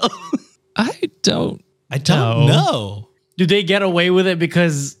Auto though? I don't don't know. Do they get away with it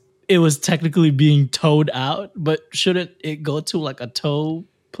because it was technically being towed out? But shouldn't it go to like a tow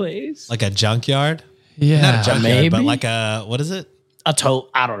place? Like a junkyard? Yeah. Not a junkyard, but maybe? like a, what is it? A tow?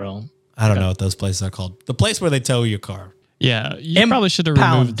 I don't know. I don't know what those places are called. The place where they tow your car. Yeah. You probably should have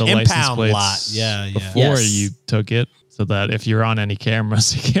Impound. removed the license Impound plates lot. Yeah, yeah. before Yes. you took it. so that if you're on any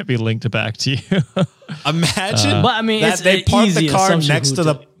cameras, it can't be linked back to you. Imagine But I mean, that it's they an park easy the car assumption next who to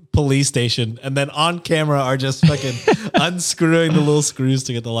the did- police station and then on camera are just fucking unscrewing the little screws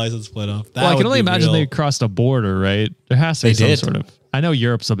to get the license plate off. That Well, I can would only be imagine real. they crossed a border, right? There has to be They some did. sort of. I know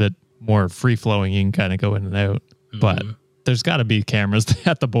Europe's a bit more free flowing. You can kind of go in and out, but there's got to be cameras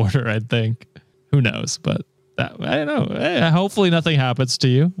at the border. I think. Who knows? But that, I don't know. Hopefully, nothing happens to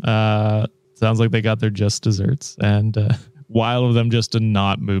you. Sounds like they got their just desserts, and wild of them just to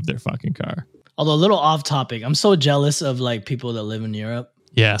not move their fucking car. Although a little off topic, I'm so jealous of like people that live in Europe.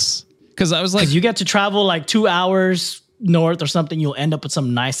 Yes, because I was like, Because you get to travel like 2 hours north or something, you'll end up with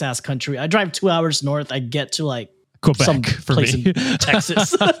some nice ass country. I drive 2 hours north, I get to like Quebec some for place me. in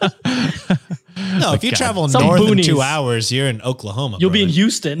Texas. No, if you travel Some north in boonies. 2 hours, you're in Oklahoma. You'll be in brother.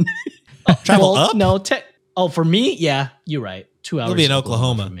 Houston. Travel Well, up? No, for me, yeah, you're right. 2 hours. You'll be in is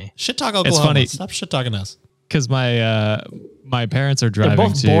Oklahoma. for me. Shit talk Oklahoma. funny. Stop shit talking us. because my parents are They're driving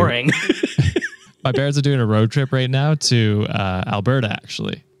both to. boring. My parents are doing a road trip right now to Alberta,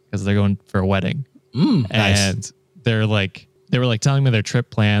 actually, because they're going for a wedding. Nice. And they were like telling me their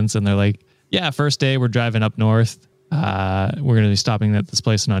trip plans, and they're like, yeah, first day we're driving up north. We're going to be stopping at this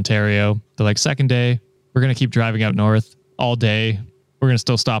place in Ontario. They're like, second day, we're going to keep driving out north all day. We're going to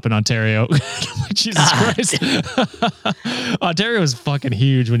still stop in Ontario. I'm like, Jesus Christ. Ontario is fucking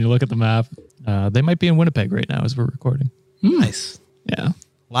huge when you look at the map. They might be in Winnipeg right now as we're recording. Nice. Yeah.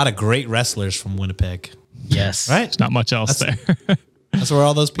 A lot of great wrestlers from Winnipeg. Yes. Right? There's not much else there. That's where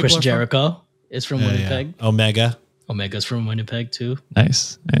all those people Chris are Jericho is from from? Winnipeg. Yeah. Omega. Omega's from Winnipeg too.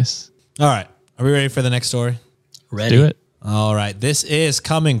 Nice. All right. Are we ready for the next story? Ready? Do it. All right. This is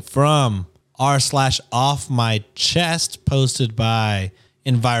coming from r/off my chest, posted by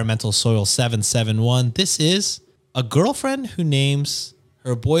Environmental Soil 771. This is a girlfriend who names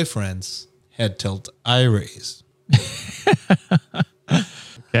her boyfriend's head tilt eye raise.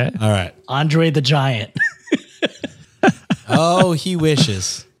 Okay. All right. Andre the Giant. Oh, he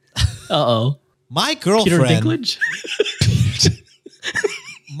wishes. Uh-oh. My Peter girlfriend. Dinklage?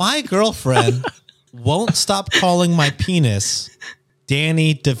 My girlfriend won't stop calling my penis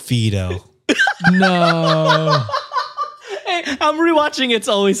Danny DeVito. No. Hey, I'm rewatching It's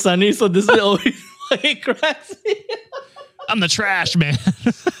Always Sunny, so this is always like cracks me. I'm the trash man.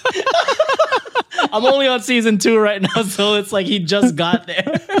 I'm only on season 2 right now, so it's like he just got there.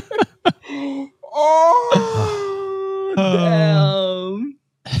 Oh, damn.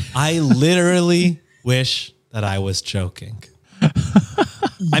 I literally wish that I was joking.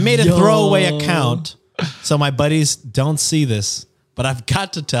 I made a throwaway account so my buddies don't see this, but I've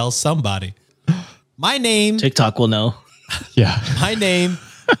got to tell somebody. My name TikTok will know. Yeah. My name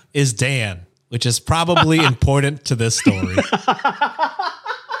is Dan, which is probably important to this story.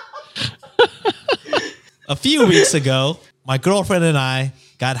 A few weeks ago, my girlfriend and I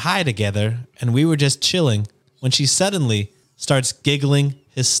got high together and we were just chilling when she suddenly starts giggling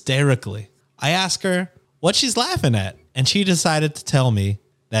hysterically. I ask her what she's laughing at, and she decided to tell me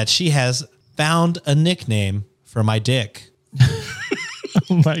that she has found a nickname for my dick.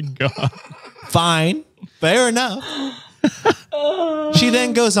 Oh my God. Fine, fair enough. She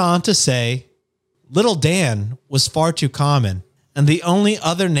then goes on to say, Little Dan was far too common, and the only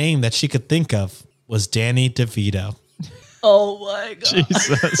other name that she could think of was Danny DeVito. Oh my God.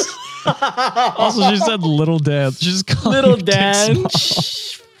 Jesus. Also, she said little Dan. She's calling Little your dick Dan.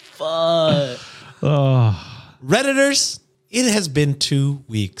 small. Fuck. Redditors, it has been 2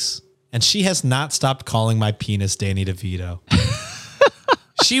 weeks, and she has not stopped calling my penis Danny DeVito.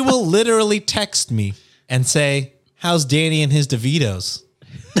 She will literally text me and say, how's Danny and his DeVitos?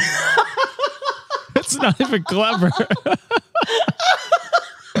 It's not even clever.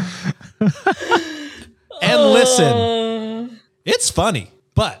 And listen, it's funny,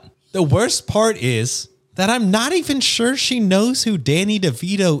 but the worst part is that I'm not even sure she knows who Danny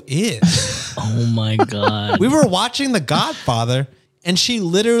DeVito is. Oh my God. We were watching The Godfather, and she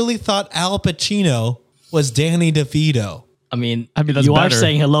literally thought Al Pacino was Danny DeVito. I mean, that's you are better.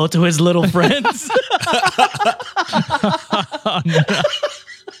 saying hello to his little friends.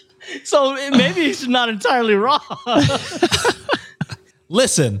 So maybe he's not entirely wrong.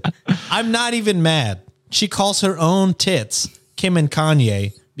 Listen, I'm not even mad. She calls her own tits Kim and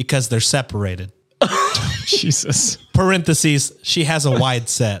Kanye because they're separated. Jesus. Parentheses, she has a wide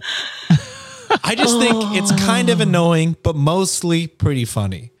set. I just think it's kind of annoying, but mostly pretty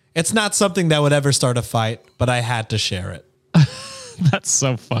funny. It's not something that would ever start a fight, but I had to share it. That's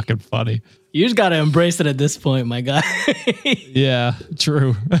so fucking funny. You just got to embrace it at this point, my guy. Yeah,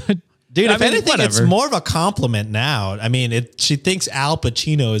 true. Dude, I if mean, anything, it's whatever. more of a compliment now. I mean, she thinks Al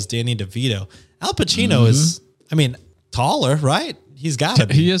Pacino is Danny DeVito. Al Pacino is, I mean, taller, right? He's got to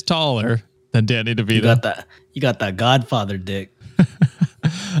be. He is taller than Danny DeVito. You got that Godfather dick.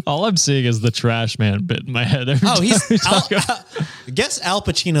 All I'm seeing is the trash man bit in my head. Every Oh, time he's we talk about- guess Al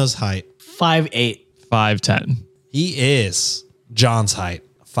Pacino's height. 5'8". 5'10". He is John's height,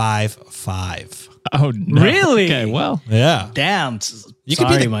 5'5". Oh no. Really? Okay, well, Yeah, Damn. you Sorry,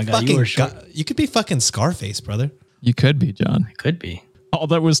 could be the my guy. fucking You were short. you could be fucking Scarface, brother. you could be, John. Could be. All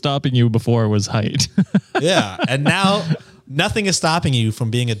that was stopping you before was height. Yeah, and now nothing is stopping you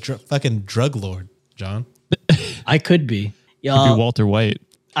from being a fucking drug lord, John. I could be. Could be Y'all, Walter White.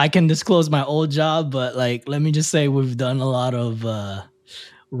 I can disclose my old job, but like, let me just say we've done a lot of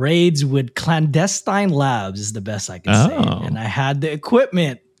raids with clandestine labs is the best I can say. Oh. And I had the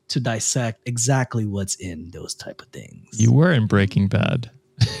equipment to dissect exactly what's in those type of things. You were in Breaking Bad.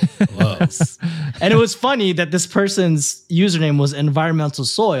 was. And it was funny that this person's username was environmental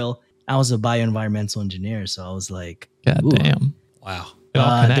soil. I was a bioenvironmental engineer, so I was like, God ooh, damn. Wow. It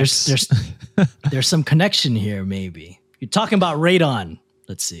all connects. there's some connection here, maybe. You're talking about radon.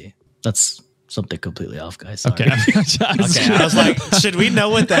 Let's see. That's something completely off, guys. Sorry. Okay. Okay, I was like, should we know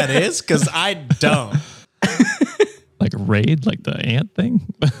what that is? Because I don't. Like raid, like the ant thing.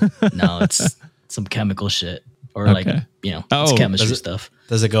 No, it's some chemical shit. Or Okay. like, it's Oh, chemistry does it- stuff.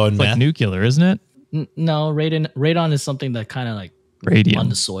 Does it go in Like meth? nuclear, isn't it? No, radon is something that kind of like Radium. on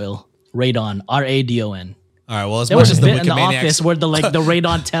the soil. Radon, RADON. All right. Well, as There much was as a the bit in the Wikimaniacs, office where the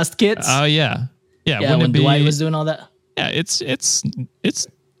radon test kits. Oh yeah. Yeah. yeah, Wouldn't when it be? Dwight was doing all that. Yeah. It's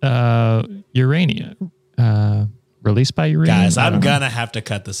uranium. Released by uranium. guys, I I'm don't know. gonna have to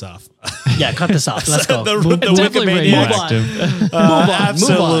cut this off. Yeah, cut this off. Let's go. The- Move- the move- Definitely Wikimaniacs. move on. radioactive. Move on.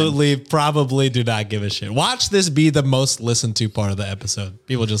 Absolutely, probably do not give a shit. Watch this be the most listened to part of the episode.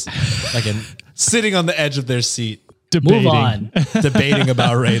 People just like sitting on the edge of their seat, Debating. Move on. debating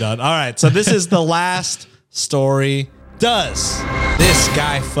about radon. All right, so this is the last story. Does this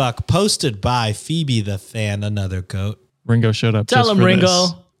guy fuck? Posted by Phoebe the fan, another goat. Ringo showed up. Tell just him, for Ringo.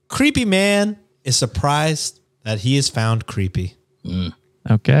 this. Creepy man is surprised that he is found creepy.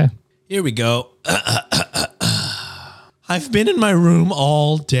 Okay. Here we go. I've been in my room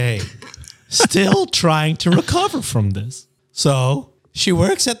all day, still trying to recover from this. So she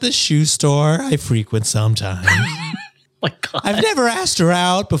works at the shoe store I frequent sometimes. My God. I've never asked her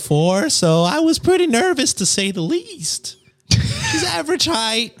out before, so I was pretty nervous to say the least. She's average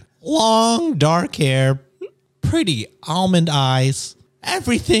height, long dark hair, pretty almond eyes,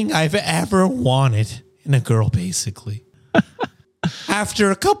 everything I've ever wanted in a girl, basically.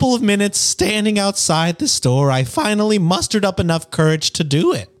 After a couple of minutes standing outside the store, I finally mustered up enough courage to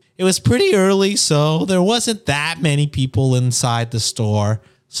do it. It was pretty early, so there wasn't that many people inside the store.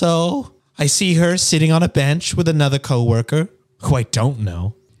 So I see her sitting on a bench with another coworker who I don't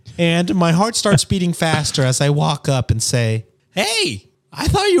know. And my heart starts beating faster as I walk up and say, "Hey, I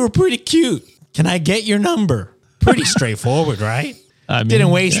thought you were pretty cute. Can I get your number?" Pretty straightforward, right? I mean, Didn't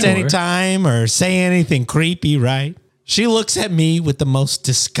waste yeah. any time or say anything creepy, right? She looks at me with the most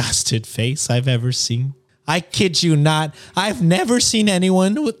disgusted face I've ever seen. I kid you not, I've never seen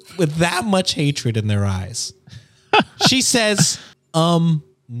anyone with that much hatred in their eyes. She says,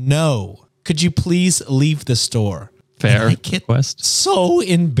 no. Could you please leave the store? Fair And I get request. so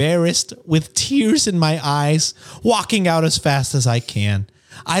embarrassed with tears in my eyes, walking out as fast as I can.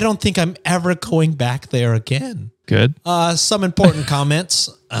 I don't think I'm ever going back there again. Good. Some important comments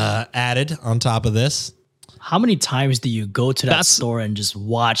added on top of this. How many times do you go to that That's- store and just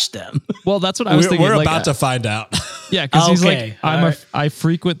watch them? Well, that's what I was thinking. We're like, about to find out. Yeah, because he's Okay, like, alright. I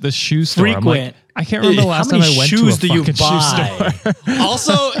frequent the shoe store. I'm like, Frequent. I can't remember the How last time many I went shoes to a do you fucking shoe buy? store.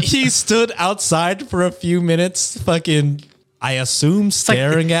 Also, he stood outside for a few minutes, fucking, I assume,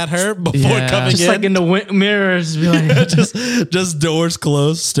 staring at her before Yeah. coming Just in. like in the mirrors, be like, just doors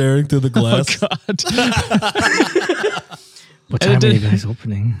closed, staring through the glass. what And time it are you did- guys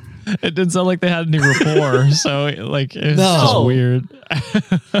opening? It didn't sound like they had any rapport, so like it's No. just weird.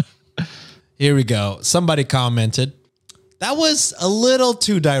 Here we go. Somebody commented, that was a little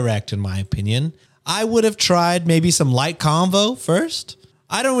too direct in my opinion. I would have tried maybe some light convo first.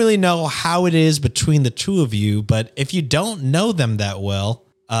 I don't really know how it is between the two of you, but if you don't know them that well,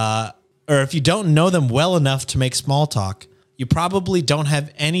 or if you don't know them well enough to make small talk, you probably don't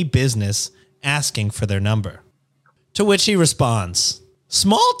have any business asking for their number. To which he responds,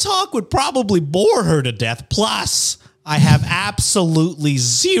 small talk would probably bore her to death. Plus, I have absolutely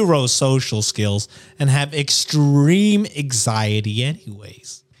zero social skills and have extreme anxiety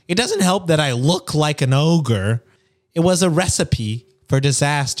anyways. It doesn't help that I look like an ogre. It was a recipe for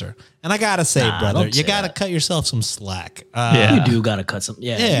disaster. And I gotta say, Nah, brother, don't you say gotta that. cut yourself some slack. Yeah. You do gotta cut some.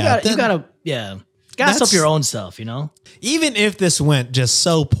 Yeah, Yeah, you gotta. Yeah, Gas up That's- your own self, you know? Even if this went just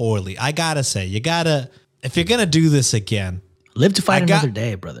so poorly, I gotta say, if you're gonna do this again, Live to fight I got- another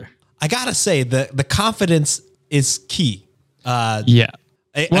day, brother. I gotta say the confidence is key. Yeah.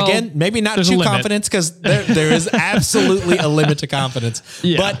 Well, Again, maybe not there's a too limit. confidence because there is absolutely a limit to confidence.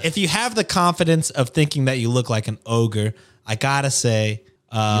 Yeah. But if you have the confidence of thinking that you look like an ogre, I gotta say,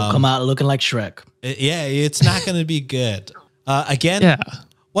 You'll come out looking like Shrek. it's not going to be good. Again, Yeah.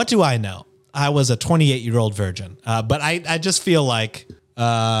 what do I know? I was a 28-year-old virgin, but I just feel like,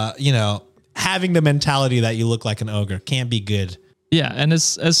 having the mentality that you look like an ogre can't be good. Yeah, and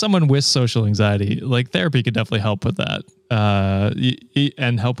as someone with social anxiety, like therapy could definitely help with that,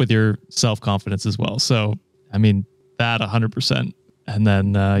 and help with your self confidence as well. So, I mean, that 100%, and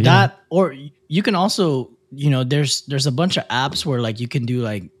then That, or you can also, there's a bunch of apps where like you can do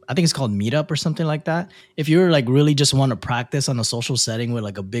like, I think it's called Meetup or something like that. If you're like really just want to practice on a social setting with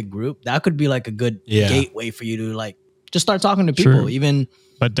like a big group, that could be like a good gateway for you to like just start talking to people. Sure. Even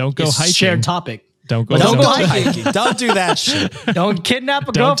but don't go it's hiking. shared topic. Don't go. Don't go Don't hiking. Don't do that shit. Don't kidnap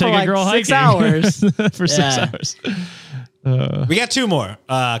a girl Don't for take like a girl 6 hiking hours. for 6 Yeah. hours. We got two more.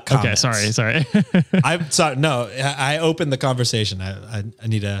 Okay, Comments. sorry. I'm sorry. No, I opened the conversation. I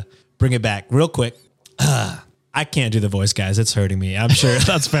need to bring it back real quick. I can't do the voice, guys. It's hurting me. I'm sure.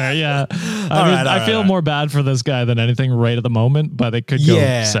 That's fair. Yeah. right, I feel all right. more bad for this guy than anything right at the moment, but it could go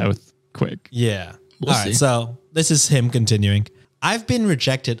Yeah. south quick. Yeah. We'll All right. see. So this is him continuing. I've been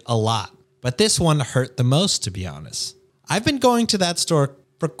rejected a lot, but this one hurt the most, to be honest. I've been going to that store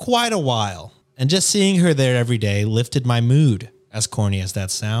for quite a while, and just seeing her there every day lifted my mood, as corny as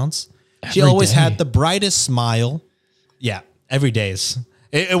that sounds. She Every always day. had the brightest smile. Yeah, every day.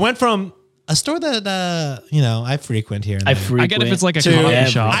 It went from a store that, I frequent here and I there. frequent. I get if it's like a to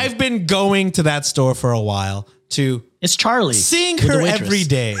coffee shop. I've been going to that store for a while to It's Charlie. seeing with the her waitress. every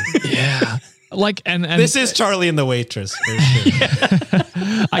day. Yeah. Like and This is Charlie and the waitress. For sure.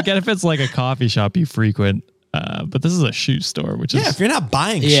 I get if it's like a coffee shop you frequent, but this is a shoe store, which Yeah, is if you're not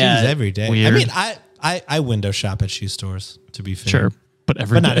buying Yeah, shoes every day. I weird. mean, I window shop at shoe stores, to be fair. sure, but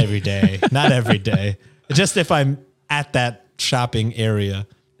every But not day. every day. Not every day. Just if I'm at that shopping area.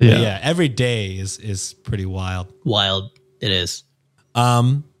 Yeah. Yeah, every day is pretty wild. Wild. It is.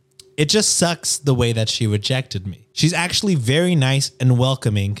 It just sucks the way that she rejected me. She's actually very nice and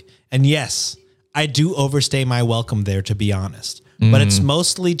welcoming. And yes, I do overstay my welcome there, to be honest. But it's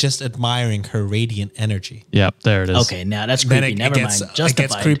mostly just admiring her radiant energy. Yep, there it is. Okay, now that's creepy. Never mind. It Justified.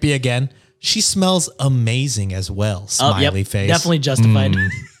 gets creepy again. She smells amazing as well. Oh, yep. Smiley face. Definitely justified.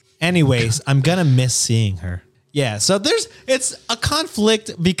 Anyways, I'm gonna miss seeing her. Yeah, so it's a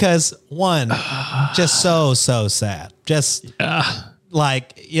conflict because one, just so sad. Just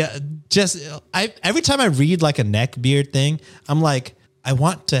every time I read like a neck beard thing, I'm like, I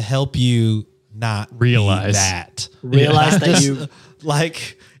want to help you not Realize. be that. Realize that Just, you.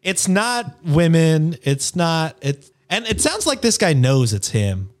 like it's not women. It's not it, and it sounds like this guy knows it's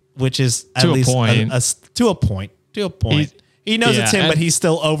him, which is at To a least point. to a point. To a point. He knows it's him, and- but he's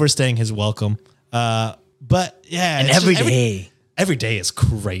still overstaying his welcome. But yeah, And it's every just day. every day is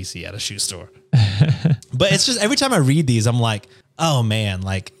crazy at a shoe store. But it's just every time I read these, I'm like, oh man,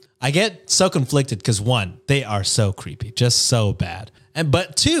 like I get so conflicted because one, they are so creepy, just so bad.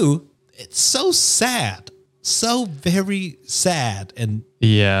 But two, it's so sad. So very sad. And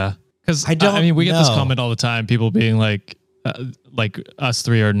Yeah, because I don't mean, we get this know. comment all the time. People being like us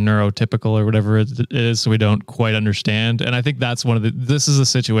three are neurotypical or whatever it is, so we don't quite understand. And I think that's one of the. This is a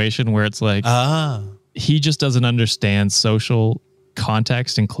situation where it's like he just doesn't understand social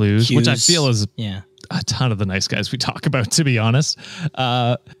context and clues, which I Cues. feel is Yeah. a ton of the nice guys we talk about, to be honest.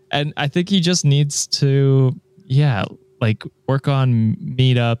 And I think he just needs to, like work on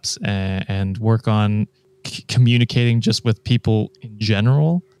meetups and work on communicating just with people in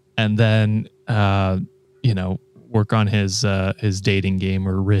general. And then, work on his dating game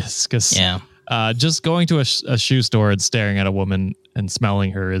or risk. 'Cause, Yeah. just going to a shoe store and staring at a woman and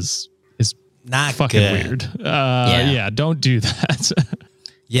smelling her is not fucking good. weird. Yeah. Yeah, don't do that.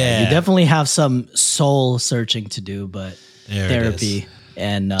 Yeah. You definitely have some soul searching to do, but There it therapy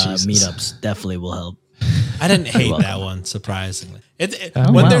and Jesus. meetups definitely will help. I didn't hate welcome. that one, surprisingly.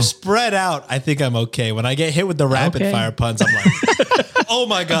 Oh, when wow. they're spread out, I think I'm okay. When I get hit with the rapid Okay. fire puns, I'm like, oh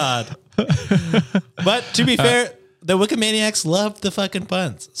my God. But to be fair, the Wikimaniacs love the fucking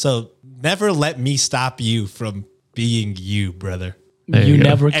puns. So never let me stop you from being you, brother. There You you go.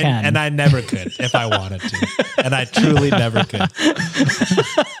 never And, can. and I never could if I wanted to. And I truly never could.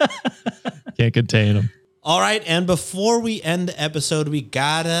 Can't contain him. All right. And before we end the episode, we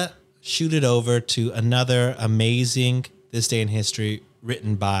gotta shoot it over to another amazing This Day in History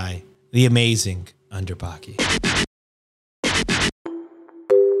written by the amazing under Baki.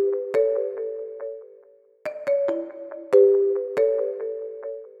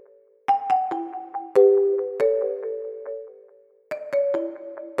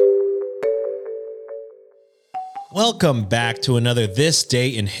 Welcome back to another This Day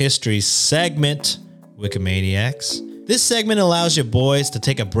in History segment, Wikimaniacs. This segment allows you boys to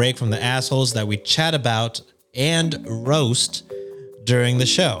take a break from the assholes that we chat about and roast during the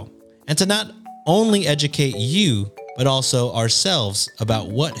show, and to not only educate you, but also ourselves about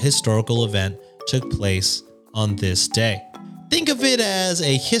what historical event took place on this day. Think of it as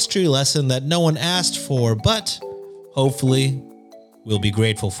a history lesson that no one asked for, but hopefully we'll be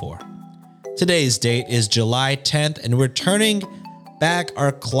grateful for. Today's date is July 10th, and we're turning back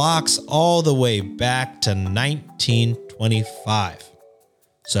our clocks all the way back to 1925.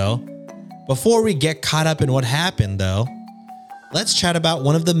 So, before we get caught up in what happened, though, let's chat about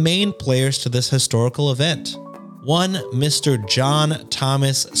one of the main players to this historical event. One Mr. John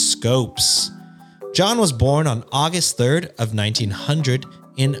Thomas Scopes. John was born on August 3rd of 1900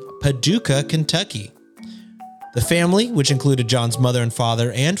 in Paducah, Kentucky. The family, which included John's mother and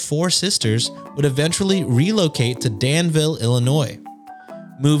father and 4 sisters, would eventually relocate to Danville, Illinois.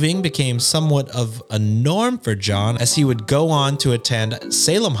 Moving became somewhat of a norm for John, as he would go on to attend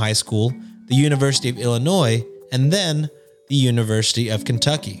Salem High School, the University of Illinois, and then the University of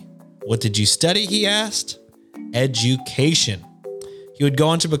Kentucky. What did you study, he asked? Education. He would go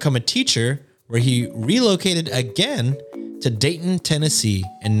on to become a teacher, where he relocated again to Dayton, Tennessee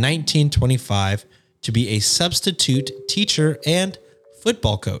in 1925 to be a substitute teacher and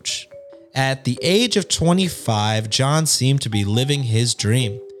football coach. At the age of 25, John seemed to be living his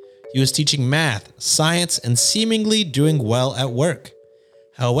dream. He was teaching math, science, and seemingly doing well at work.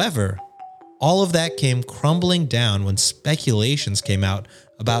 However, all of that came crumbling down when speculations came out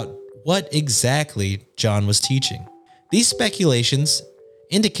about what exactly John was teaching. These speculations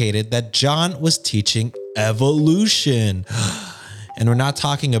indicated that John was teaching evolution. And we're not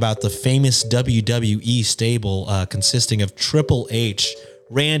talking about the famous WWE stable consisting of Triple H,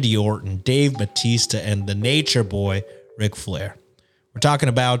 Randy Orton, Dave Bautista, and the Nature Boy, Ric Flair. We're talking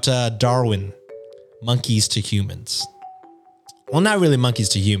about Darwin, monkeys to humans. Well, not really monkeys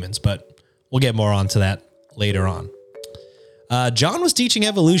to humans, but we'll get more onto that later on. John was teaching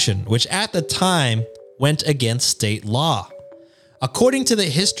evolution, which at the time went against state law. According to the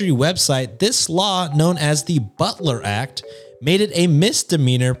history website, this law, known as the Butler Act, made it a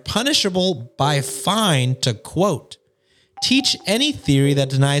misdemeanor punishable by fine to, quote, teach any theory that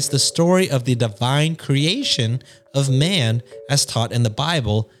denies the story of the divine creation of man as taught in the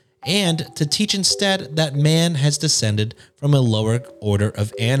Bible, and to teach instead that man has descended from a lower order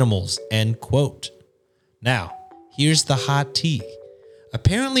of animals, end quote. Now, here's the hot tea.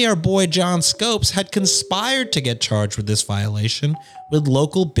 Apparently our boy John Scopes had conspired to get charged with this violation with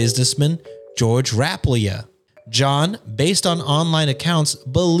local businessman George Raplia. John, based on online accounts,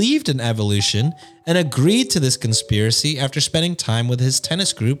 believed in evolution and agreed to this conspiracy after spending time with his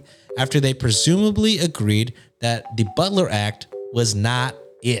tennis group after they presumably agreed that the Butler Act was not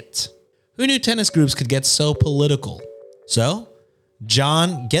it. Who knew tennis groups could get so political? So,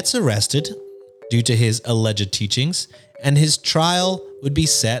 John gets arrested due to his alleged teachings, and his trial would be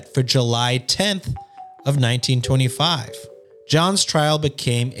set for July 10th of 1925. John's trial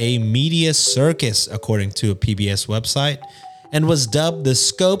became a media circus, according to a PBS website, and was dubbed the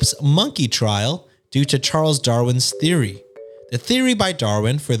Scopes Monkey Trial due to Charles Darwin's theory. The theory by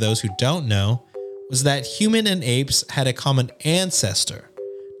Darwin, for those who don't know, was that human and apes had a common ancestor,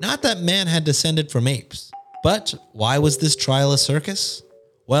 not that man had descended from apes. But why was this trial a circus?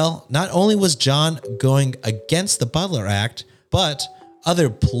 Well, not only was John going against the Butler Act, but other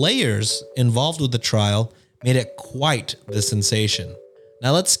players involved with the trial made it quite the sensation.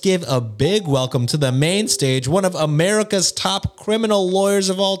 Now let's give a big welcome to the main stage, one of America's top criminal lawyers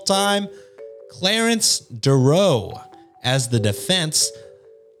of all time, Clarence Darrow, as the defense,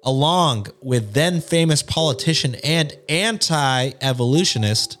 along with then famous politician and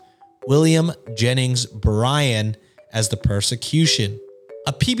anti-evolutionist William Jennings Bryan as the prosecution.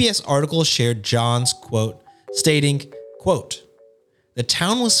 A PBS article shared John's quote, stating, quote, "The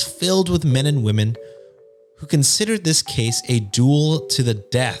town was filled with men and women who considered this case a duel to the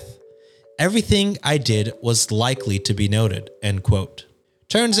death. Everything I did was likely to be noted," end quote.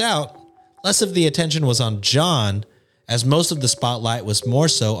 Turns out, less of the attention was on John, as most of the spotlight was more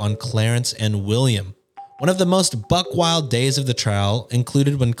so on Clarence and William. One of the most buck-wild days of the trial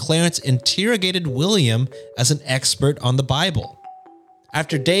included when Clarence interrogated William as an expert on the Bible.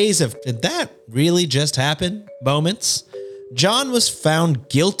 After days of "did that really just happen" moments, John was found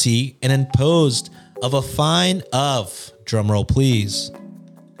guilty and imposed of a fine of, drumroll please,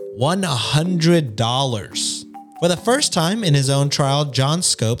 $100. For the first time in his own trial, John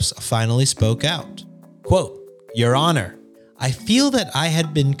Scopes finally spoke out. Quote, "Your Honor, I feel that I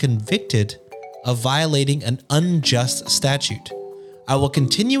had been convicted of violating an unjust statute. I will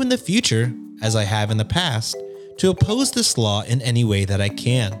continue in the future, as I have in the past, to oppose this law in any way that I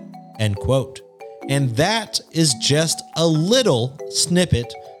can." End quote. And that is just a little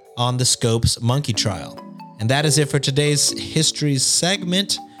snippet on the Scopes monkey trial. And that is it for today's history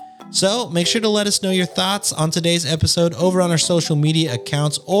segment. So make sure to let us know your thoughts on today's episode over on our social media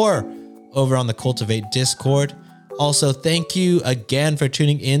accounts or over on the Cultivate Discord. Also, thank you again for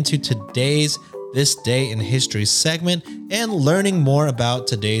tuning in to today's This Day in History segment and learning more about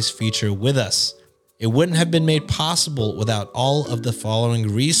today's feature with us. It wouldn't have been made possible without all of the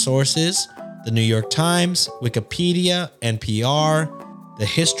following resources: the New York Times, Wikipedia, NPR, the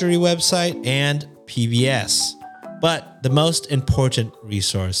History website, and PBS. But the most important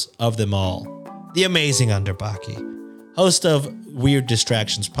resource of them all, the amazing Underbaki, host of Weird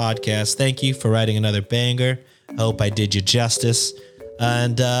Distractions podcast. Thank you for writing another banger. I hope I did you justice.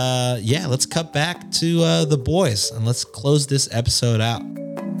 And yeah, let's cut back to the boys and let's close this episode out.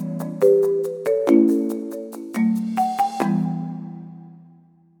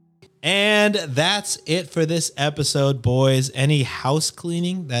 And that's it for this episode, boys. Any house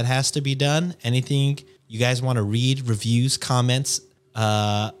cleaning that has to be done? Anything you guys want to read, reviews, comments,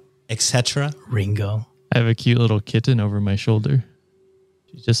 etc.? Ringo. I have a cute little kitten over my shoulder.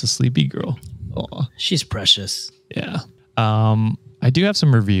 She's just a sleepy girl. Aw. She's precious. Yeah. I do have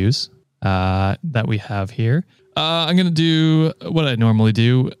some reviews that we have here. I'm going to do what I normally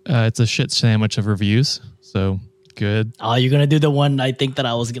do. It's a shit sandwich of reviews. So good. Oh, you're going to do the one I think that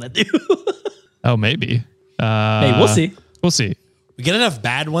I was going to do. Oh, maybe. Hey, we'll see. We'll see. We get enough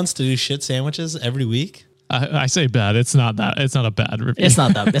bad ones to do shit sandwiches every week. I say bad. It's not that. It's not a bad review. It's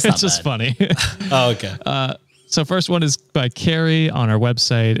not that. It's not just bad. funny. Oh, okay. So first one is by Carrie on our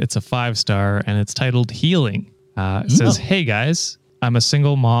website. It's a 5-star and it's titled Healing. It says, "Hey guys, I'm a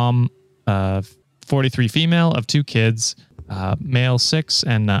single mom, 43 female of 2 kids, male 6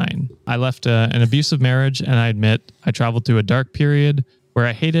 and 9. I left an abusive marriage and I admit I traveled through a dark period where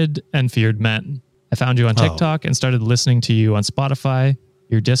I hated and feared men. I found you on TikTok and started listening to you on Spotify.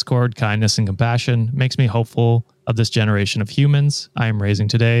 Your Discord, kindness, and compassion makes me hopeful of this generation of humans I am raising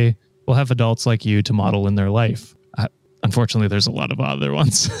today will have adults like you to model in their life." Unfortunately, there's a lot of other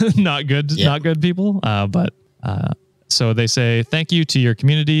ones. Not good people. So they say, "Thank you to your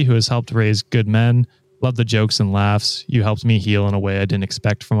community who has helped raise good men. Love the jokes and laughs. You helped me heal in a way I didn't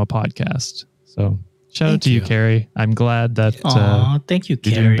expect from a podcast." So shout out to you, Carrie. I'm glad that thank you,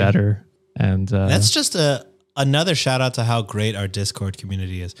 you're Carrie. doing better. And That's just another shout out to how great our Discord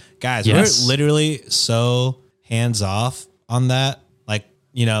community is. Guys, Yes. we're literally so hands off on that. Like,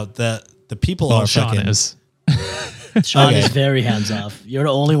 you know, the people are Sean fucking... is. Sean Okay. is very hands off. You're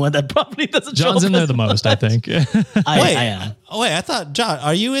the only one that probably doesn't show John's up in there as the most, I think. I am. Oh, wait, I thought, John,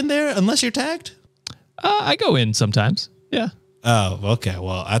 are you in there unless you're tagged? I go in sometimes. Yeah. Oh, okay.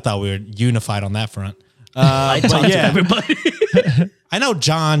 Well, I thought we were unified on that front. I talk to everybody. I know,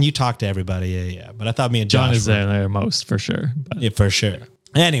 John, you talk to everybody. Yeah. But I thought me and John Josh is were- there most for sure. But Yeah, for sure.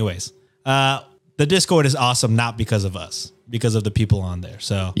 Anyways, the Discord is awesome, not because of us, because of the people on there.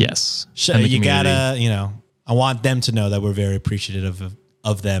 So yes. And the you community. gotta, you know, I want them to know that we're very appreciative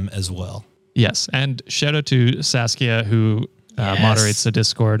of them as well. Yes. And shout out to Saskia, who moderates the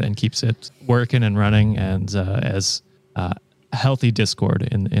Discord and keeps it working and running and as a healthy Discord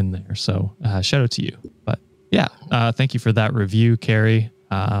in there. So shout out to you. But yeah, thank you for that review, Carrie.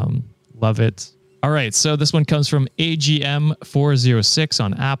 Love it. All right. So this one comes from AGM406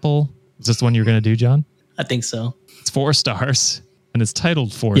 on Apple. Is this the one you're going to do, John? I think so. It's 4 stars and it's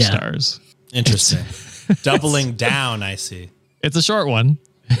titled 4 Yeah. stars. Interesting. Doubling down, I see. It's a short one.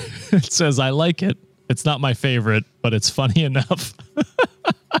 It says, "I like it. It's not my favorite, but it's funny enough."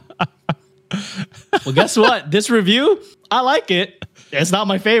 Well, guess what? This review, I like it. It's not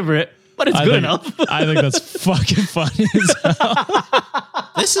my favorite, but it's good enough. I think that's fucking funny as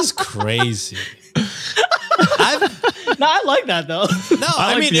hell. This is crazy. No, I like that though. No,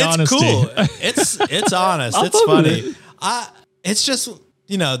 I like mean, the it's honesty. cool. It's honest. I'll It's fuck with funny. It's just,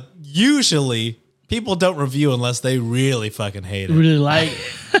 you know, usually people don't review unless they really fucking hate it. Really like,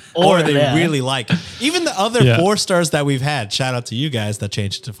 Or they yeah. really like it. Even the other Yeah. 4 stars that we've had, shout out to you guys that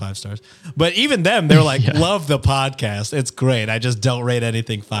changed it to 5 stars. But even them, they're like, love the podcast. It's great. I just don't rate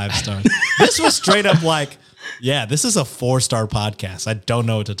anything 5 stars. This was straight up like, yeah, this is a 4-star podcast. I don't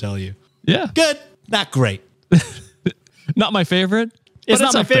know what to tell you. Yeah. Good, not great. Not my favorite. It's but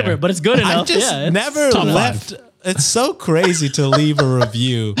not my up there. favorite, but it's good enough. I've just yeah, it's never top left. It's so crazy to leave a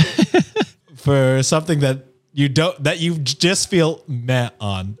review for something that you just feel meh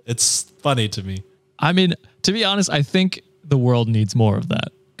on. It's funny to me. I mean, to be honest, I think the world needs more of that.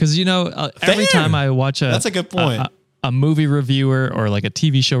 Because, every Fair. time I watch That's a good point. a movie reviewer or like a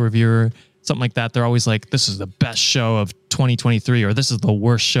TV show reviewer, something like that, they're always like, this is the best show of 2023 or this is the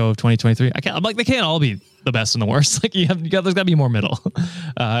worst show of 2023. I'm like, they can't all be the best and the worst. Like there's got to be more middle.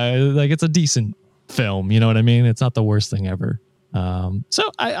 Like it's a decent film. You know what I mean? It's not the worst thing ever.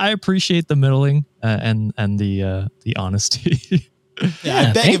 So I appreciate the middling and the honesty. Yeah,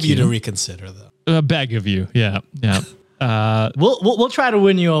 I beg thank of you to you. reconsider, though. A beg of you. Yeah. We'll try to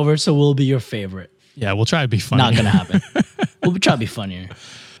win you over, so we'll be your favorite. Yeah, we'll try to be funny. Not gonna happen. We'll try to be funnier.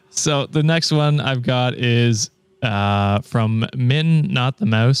 So the next one I've got is from Min Not the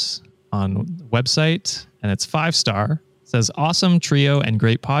Mouse on the website, and it's 5-star. It says, awesome trio and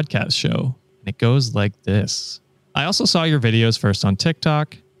great podcast show. And it goes like this. I also saw your videos first on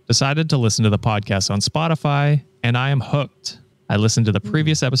TikTok, decided to listen to the podcast on Spotify, and I am hooked. I listened to the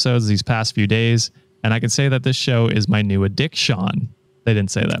previous episodes these past few days, and I can say that this show is my new addiction. They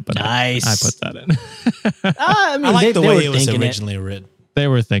didn't say that, but Nice. I put that in. I mean, I like the they way were it was thinking originally written. They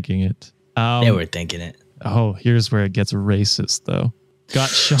were thinking it. They were thinking it. Oh, here's where it gets racist, though. Got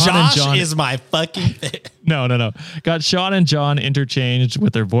Sean and Josh John. is my fucking thing. No. Got Sean and John interchanged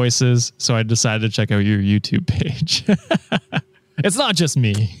with their voices, so I decided to check out your YouTube page. It's not just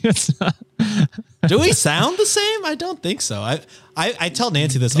me. It's not. Do we sound the same? I don't think so. I tell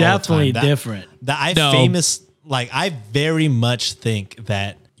Nancy this Definitely all the time. different. I very much think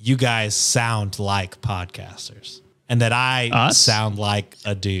that you guys sound like podcasters and that I Us? sound like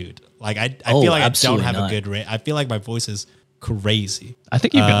a dude. Like I Oh, feel like I don't absolutely have not. a good rate. I feel like my voice is crazy. I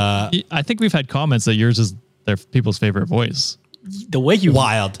think I think we've had comments that yours is their people's favorite voice. The way you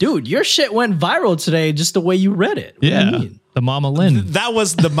Wild. dude, your shit went viral today. Just the way you read it. What do you Yeah, mean? the Mama Lynn. That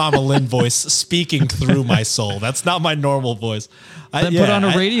was the Mama Lynn voice speaking through my soul. That's not my normal voice. Then put on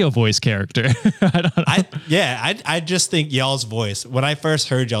a radio voice character. I don't know. I just think y'all's voice. When I first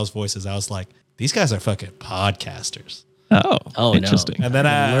heard y'all's voices, I was like, these guys are fucking podcasters. Oh, interesting. no. And then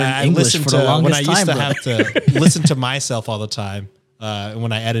learned I English listened for to the when I longest used to time, have to listen to myself all the time.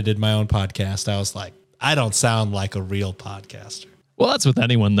 When I edited my own podcast, I was like, I don't sound like a real podcaster. Well, that's with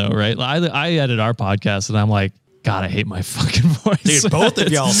anyone though, right? I edit our podcast and I'm like, God, I hate my fucking voice. Dude, both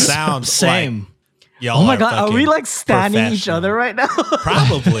of y'all sound Same. like y'all Oh my are god, are we fucking like standing each professional. other right now?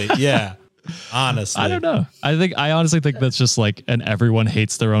 Probably, yeah. Honestly. I don't know. I honestly think that's just like an everyone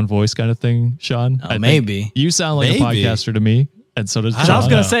hates their own voice kind of thing, Sean. I think maybe. you sound like Maybe. a podcaster to me, and so does I John. I was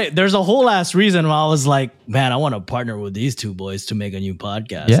gonna know. say, there's a whole ass reason why I was like, man, I want to partner with these two boys to make a new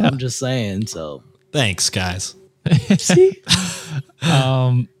podcast. Yeah. I'm just saying. So Thanks, guys. see,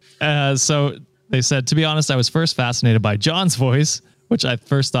 So they said, to be honest, I was first fascinated by John's voice, which I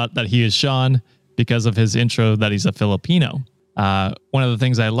first thought that he is Sean because of his intro that he's a Filipino. One of the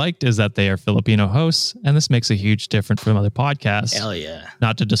things I liked is that they are Filipino hosts, and this makes a huge difference from other podcasts. hell yeah.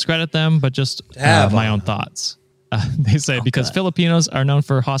 Not to discredit them, but just Have my on. own thoughts. They say because Filipinos are known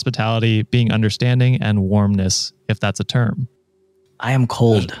for hospitality, being understanding, and warmness, if that's a term. I am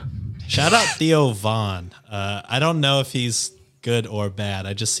cold. Shout out Theo Vaughn. I don't know if he's good or bad.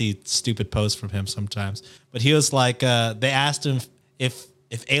 I just see stupid posts from him sometimes. But he was like, they asked him if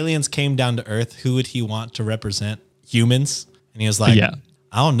aliens came down to Earth, who would he want to represent humans? And he was like, Yeah.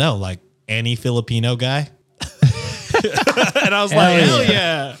 I don't know, like any Filipino guy. And I was like, hell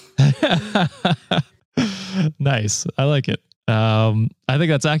yeah. Nice. I like it. I think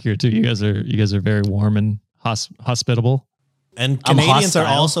that's accurate too. You guys are very warm and hospitable. And I'm Canadians are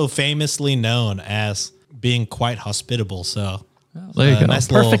hostile. also famously known as being quite hospitable. So There you go. nice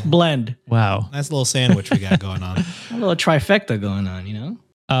Perfect little, blend. Wow. nice little sandwich we got going on. A little trifecta going on, you know?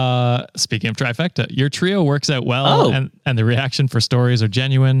 Speaking of trifecta, your trio works out well Oh. and the reaction for stories are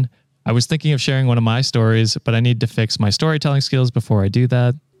genuine. I was thinking of sharing one of my stories, but I need to fix my storytelling skills before I do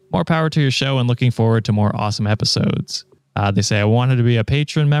that. More power to your show and looking forward to more awesome episodes. They say I wanted to be a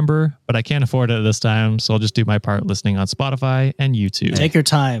patron member, but I can't afford it at this time, so I'll just do my part listening on Spotify and YouTube. Take your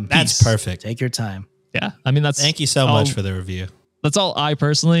time. That's perfect. Take your time. Yeah, I mean that's Thank you so much for the review. that's all I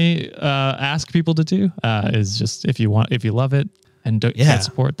personally ask people to do. Is just if you love it and Yeah. can't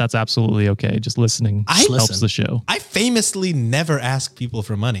support, that's absolutely okay. Just listening helps listen. the show. I famously never ask people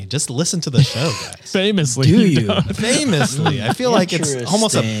for money. Just listen to the show, guys. Famously, Do you? don't. Famously. I feel like it's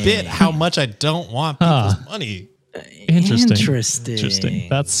almost a bit Interesting. how much I don't want people's money. Interesting. Interesting. Interesting.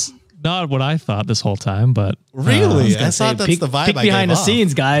 That's Not what I thought this whole time, but Really? Gonna I say, thought that's peek, the vibe peek I behind gave the off.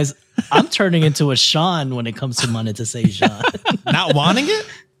 scenes, guys. I'm turning into a Sean when it comes to monetization. Not wanting it?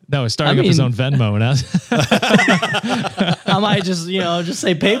 no, he's starting up his mean- own Venmo now. I might just, just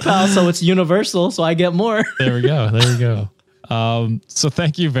say PayPal so it's universal so I get more. There we go. There we go. So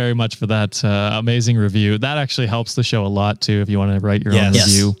thank you very much for that amazing review. That actually helps the show a lot too. If you want to write your own Yes.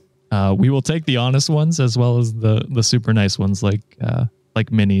 review, we will take the honest ones as well as the super nice ones like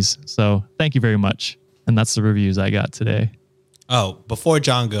minis. So thank you very much. And that's the reviews I got today. Oh, before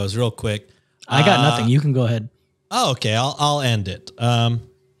John goes, real quick. I got nothing. You can go ahead. Oh, okay. I'll end it.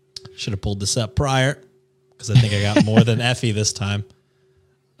 Should have pulled this up prior because I think I got more than Effie this time.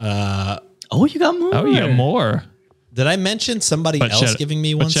 Oh, you got more. Oh, you got more. Did I mention somebody But else shout- giving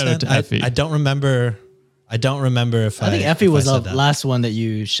me but 1 shout out cent? to Effie. I don't remember. I don't remember if I think Effie was the the last one that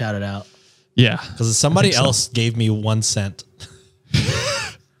you shouted out. Yeah. because somebody I think so. else gave me 1 cent.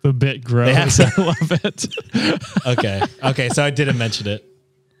 The bit gross. I love it. Okay. So I didn't mention it.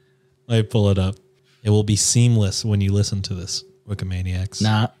 Let me pull it up. It will be seamless when you listen to this, Wikimaniacs.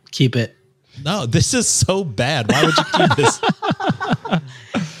 Nah, keep it. No, this is so bad. Why would you keep this?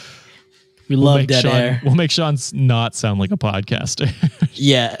 We love dead air. We'll make Sean not sound like a podcaster.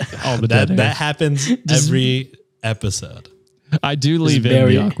 Yeah. All the dead air. That happens every episode. I do leave in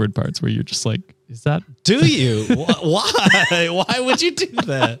very- the awkward parts where you're just like, is that? Do you? Why? Why would you do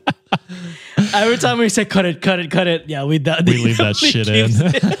that? Every time we say cut it. Yeah, we We leave that shit in.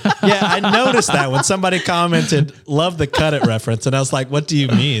 Yeah, I noticed that when somebody commented, love the cut it reference. And I was like, what do you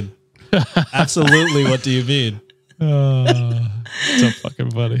mean? Absolutely, what do you mean? So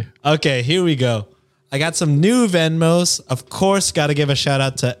fucking funny. Okay, here we go. I got some new Venmos. Of course, got to give a shout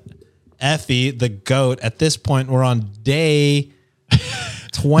out to Effie, the GOAT. At this point, we're on day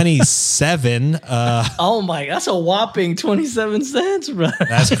 27. Oh my, that's a whopping 27 cents, bro.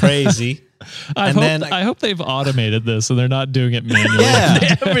 That's crazy. I hope they've automated this and they're not doing it manually.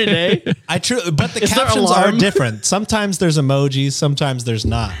 Yeah, Every day. but the Is there captions are alarm? different. Sometimes there's emojis, sometimes there's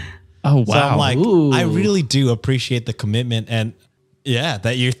not. Oh, So I'm wow. like, Ooh. I really do appreciate the commitment and yeah,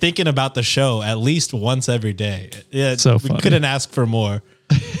 that you're thinking about the show at least once every day. Yeah, So we funny. couldn't ask for more.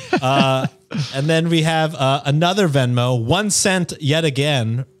 And then we have another Venmo, 1 cent yet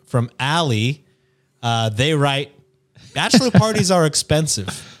again from Allie. They write, bachelor parties are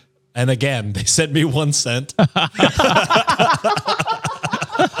expensive. And again, they sent me 1 cent.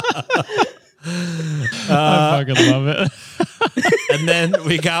 I fucking love it. And then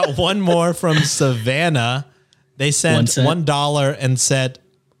we got one more from Savannah. They sent 1 cent. $1 and said,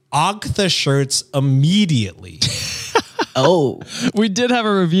 Ogtha shirts immediately. Oh, We did have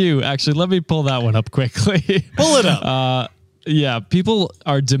a review. Actually, let me pull that one up quickly. Pull it up. Yeah, people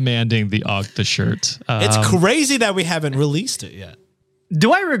are demanding the Ogtha shirt. It's crazy that we haven't released it yet.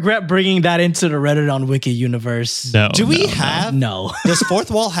 do I regret bringing that into the Reddit on Wiki Universe? No. Do we no. have? No. Does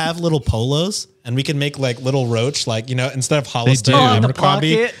Fourth Wall have little polos, and we can make like little roach, like instead of Hollister do. Oh, and the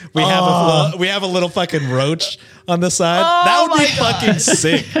Abercrombie, pocket? we have a little fucking roach on the side. Oh That would be my God. fucking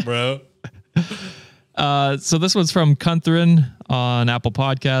sick, bro. So this one's from Cunthren on Apple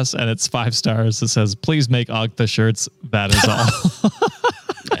Podcasts, and it's 5 stars. It says, please make Ogtha shirts. That is all.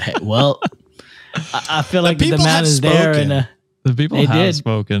 Hey, well, I feel like the people demand have is there, spoken. and The people They have did.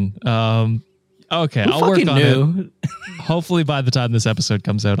 spoken. Okay, who I'll work fucking on it. knew? Hopefully by the time this episode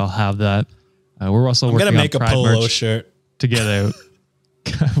comes out, I'll have that. We're also I'm working gonna make on a Pride polo merch shirt. to get out.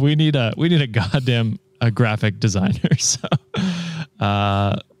 we need a goddamn graphic designer. So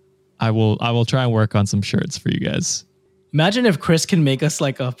I will try and work on some shirts for you guys. Imagine if Chris can make us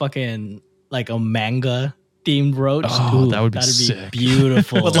like a fucking like a manga themed roach. Oh, that would be that'd sick.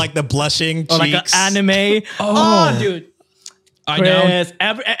 beautiful. With like the blushing or like an cheeks. anime. Oh, dude. I know. Chris,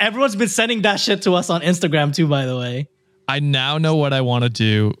 everyone's been sending that shit to us on Instagram too, by the way. I now know what I want to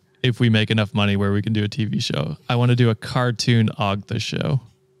do if we make enough money where we can do a TV show. I want to do a cartoon Ogtha show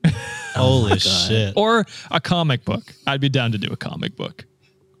Holy shit. or a comic book. I'd be down to do a comic book.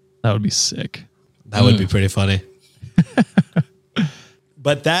 That would be sick. That would be pretty funny.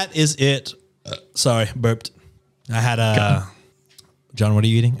 But that is it. Sorry, burped. I had a... John, what are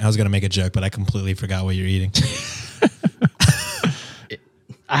you eating? I was going to make a joke, but I completely forgot what you're eating.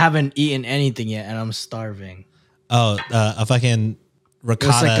 I haven't eaten anything yet, and I'm starving. Oh, a fucking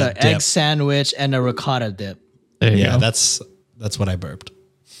ricotta It's like an dip. egg sandwich and a ricotta dip. There you Yeah, go. that's what I burped.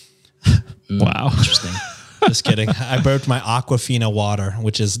 Wow. Interesting. Just kidding. I burped my Aquafina water,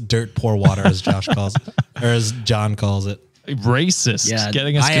 which is dirt poor water, as Josh calls it, or as John calls it. Racist. Yeah,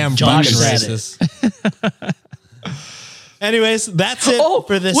 Getting us I am confused. fucking said it. racist. Anyways, that's it Oh,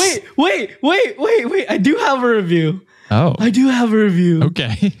 for this. wait. I do have a review. Oh, I do have a review.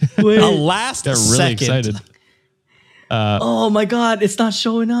 okay. Wait. A last Got really second. excited. Oh my God, it's not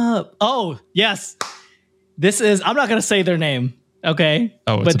showing up. Oh, yes. This is, I'm not going to say their name. Okay.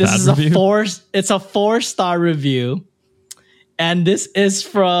 Oh, it's but a this bad is review? it's a 4-star review. And this is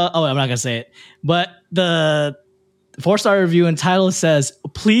from, oh, I'm not going to say it, but the 4-star review and title says,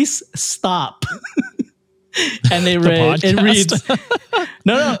 please stop. And it podcast? reads,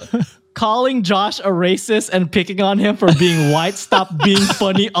 no, calling Josh a racist and picking on him for being white stopped being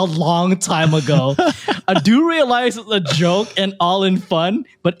funny a long time ago. I do realize it's a joke and all in fun,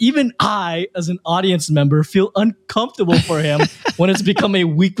 but even I, as an audience member, feel uncomfortable for him when it's become a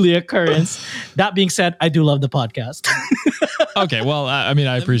weekly occurrence. That being said, I do love the podcast. Okay, well, I mean,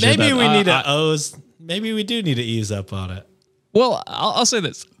 I appreciate Maybe that. we need to maybe we do need to ease up on it. Well, I'll say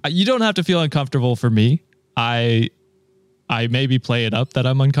this: you don't have to feel uncomfortable for me. I maybe play it up that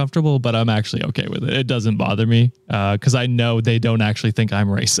I'm uncomfortable, but I'm actually okay with it. It doesn't bother me because I know they don't actually think I'm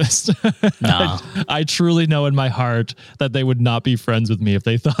racist. Nah. I truly know in my heart that they would not be friends with me if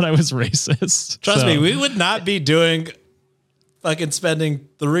they thought I was racist. Trust So, me, we would not be doing fucking spending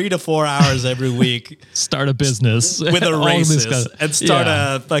 3 to 4 hours every week start a business with a All this racist kind and start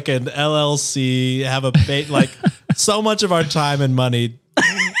Yeah. a fucking LLC, have a like so much of our time and money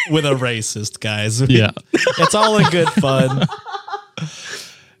with a racist, guys. Yeah. It's all in good fun.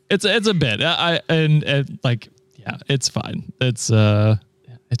 It's a bit. And like yeah, it's fine. It's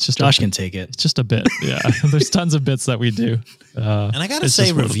just Josh a, can take it. it's just a bit. Yeah. There's tons of bits that we do. And I gotta It's say,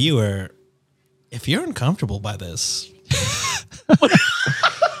 just one of them. reviewer, if you're uncomfortable by this,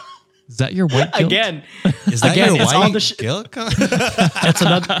 Is that your white guilt? Again, is that Again, your it's all white the guilt?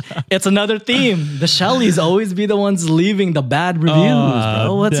 it's another theme. The Shelleys always be the ones leaving the bad reviews,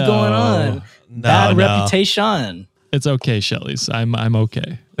 bro. What's no. going on? No, Bad no. reputation. It's okay, Shelley's. I'm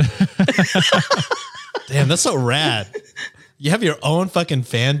okay. Damn, that's so rad. You have your own fucking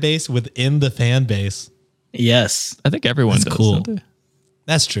fan base within the fan base. Yes. I think everyone does. cool. Don't they?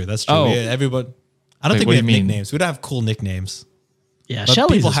 That's true. That's true. Oh. Everyone. I don't Wait, think what we do have you mean? nicknames. We don't have cool nicknames. Yeah, But Shelleys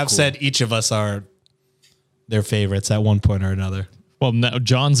people is have cool. said each of us are their favorites at one point or another. Well, now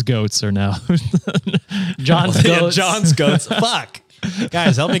John's goats are now. John's Yeah, goats. John's goats. Fuck.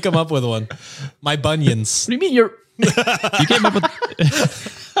 Guys, help me come up with one. My bunions. What do you mean you're You came up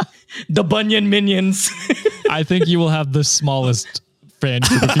with. the Bunyan Minions? I think you will have the smallest fan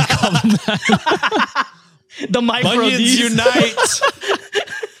group if you call them that. The micro Bunions Ds? unite.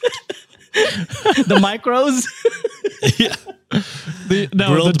 The micros? No,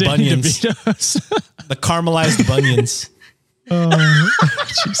 Grilled the Danny bunions. DeVitos. The caramelized bunions.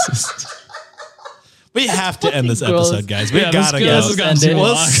 Jesus. We have to end this Gross. episode, guys. We Yeah, gotta this go. has gotten End too it.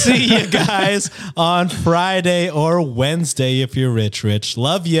 We'll long. see you guys on Friday or Wednesday if you're rich.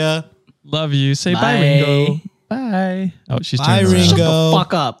 Love ya. Love you. Say bye, Bye. Ringo. Bye. Oh, she's Bye, turning around. Ringo. Shut the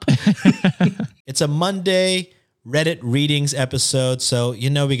fuck up. It's a Monday Reddit readings episode, so you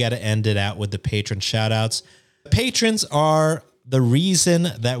know we got to end it out with the patron shout-outs. Patrons are the reason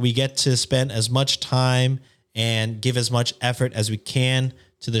that we get to spend as much time and give as much effort as we can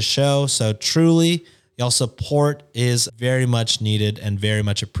to the show. So truly, y'all support is very much needed and very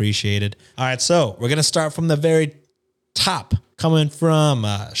much appreciated. All right, so we're going to start from the very top, coming from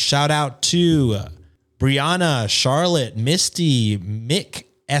shout out to Brianna, Charlotte, Misty, Mick,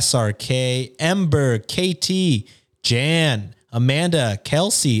 SRK, Ember, KT, Jan, Amanda,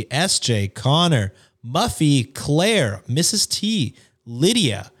 Kelsey, SJ, Connor, Muffy, Claire, Mrs. T,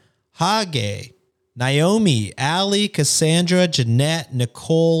 Lydia, Hage, Naomi, Allie, Cassandra, Jeanette,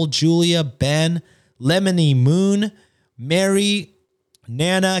 Nicole, Julia, Ben, Lemony Moon, Mary,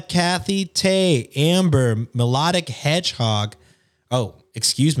 Nana, Kathy, Tay, Amber, Melodic Hedgehog.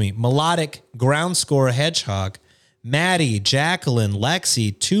 Melodic Ground Score Hedgehog, Maddie, Jacqueline,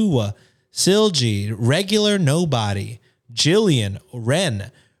 Lexi, Tua, Silgi, Regular Nobody, Jillian,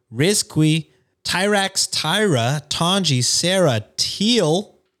 Ren, Rizqui, Tyrax, Tyra, Tanji, Sarah,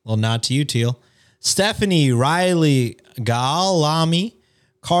 Teal, well, not to you, Teal, Stephanie, Riley, Gaalami,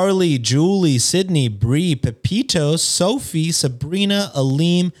 Carly, Julie, Sydney, Bree, Pepito, Sophie, Sabrina,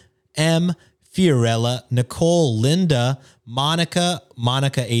 Aleem, M, Fiorella, Nicole, Linda, Monica,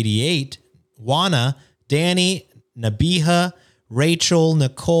 Monica88, Juana, Danny, Nabiha, Rachel,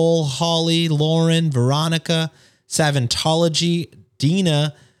 Nicole, Holly, Lauren, Veronica, Savantology,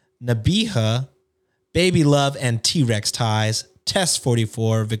 Dina, Nabiha, Baby Love and T-Rex Ties, Test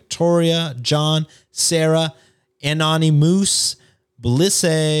 44, Victoria, John, Sarah, Anani Moose,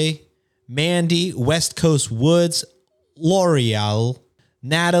 Blisse, Mandy, West Coast Woods, L'Oreal,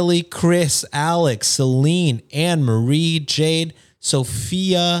 Natalie, Chris, Alex, Celine, Anne Marie, Jade,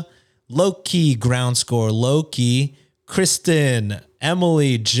 Sophia, Loki, Ground Score, Loki, Kristen,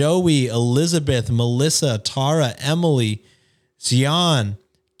 Emily, Joey, Elizabeth, Melissa, Tara, Emily, Zion,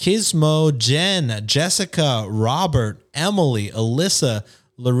 Kismo, Jen, Jessica, Robert, Emily, Alyssa,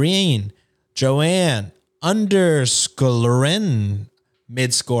 Lorraine, Joanne, Loren,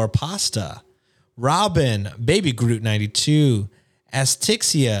 Midscore Pasta, Robin, Baby Groot 92,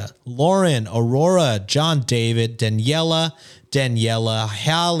 Astixia, Lauren, Aurora, John David, Daniela,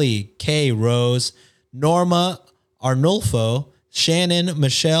 Hallie, Kay, Rose, Norma, Arnulfo, Shannon,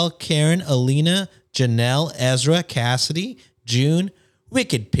 Michelle, Karen, Alina, Janelle, Ezra, Cassidy, June,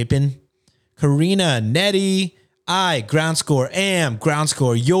 Wicked Pippin, Karina, Nettie, Ground Score, Ground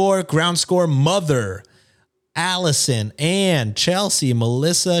Score, your Ground Score mother, Allison, Ann, Chelsea,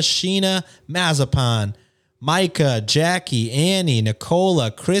 Melissa, Sheena, Mazapan, Micah, Jackie, Annie,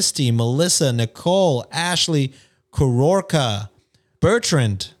 Nicola, Christy, Melissa, Nicole, Ashley, Kurorka,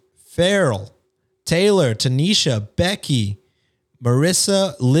 Bertrand, Farrell, Taylor, Tanisha, Becky,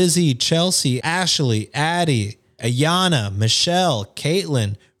 Marissa, Lizzie, Chelsea, Ashley, Addie, Ayana, Michelle,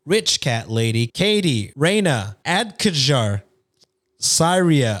 Caitlin, Rich Cat Lady, Katie, Raina, Adkajar,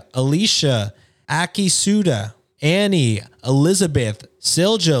 Syria, Alicia, Aki Suda, Annie, Elizabeth,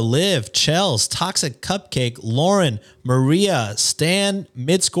 Silja, Liv, Chels, Toxic Cupcake, Lauren, Maria, Stan,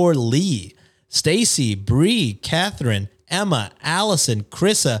 Midscore Lee, Stacy, Bree, Catherine, Emma, Allison,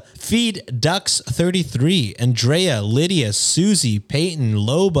 Chrissa, Feed Ducks 33, Andrea, Lydia, Susie, Peyton,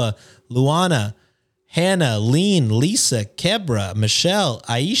 Loba, Luana, Hannah, Lean, Lisa, Kebra, Michelle,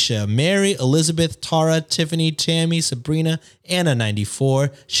 Aisha, Mary, Elizabeth, Tara, Tiffany, Tammy, Sabrina, Anna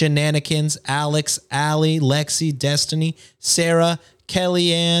 94, Shenanigans, Alex, Allie, Lexi, Destiny, Sarah,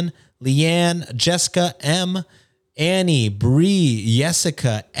 Kellyanne, Leanne, Jessica M, Annie, Bree,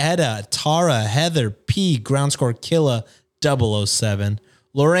 Jessica, Etta, Tara, Heather, P, Ground Score Killa, 007,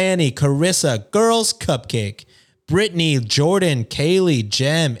 Lorani, Carissa, Girls Cupcake, Brittany, Jordan, Kaylee,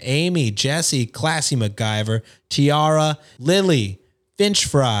 Jem, Amy, Jesse, Classy MacGyver, Tiara, Lily, Finch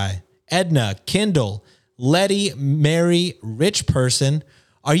Fry, Edna, Kindle, Letty, Mary, Rich Person.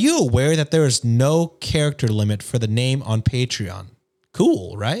 Are you aware that there is no character limit for the name on Patreon?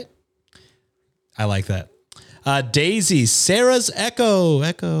 Cool, right? I like that. Daisy, Sarah's Echo,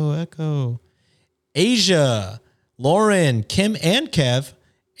 Asia, Lauren, Kim and Kev,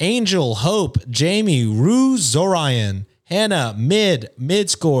 Angel, Hope, Jamie, Rue, Zorion, Hannah,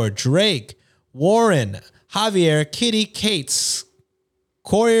 Midscore, Drake, Warren, Javier, Kitty, Kates,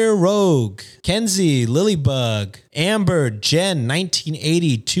 Courier Rogue, Kenzie, Lilybug, Amber, Jen,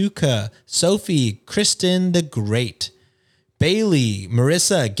 1980, Tuka, Sophie, Kristen the Great, Bailey,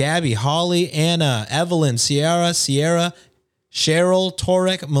 Marissa, Gabby, Holly, Anna, Evelyn, Sierra, Cheryl,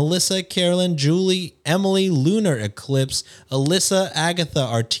 Torek, Melissa, Carolyn, Julie, Emily, Lunar Eclipse, Alyssa, Agatha,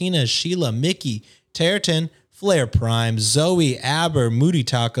 Artina, Sheila, Mickey, Terraton, Flare Prime, Zoe, Aber, Moody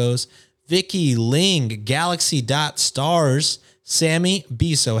Tacos, Vicky, Ling, Galaxy Dot Stars, Sammy,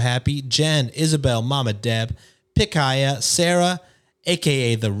 Be So Happy, Jen, Isabel, Mama Deb, Pikaya, Sarah,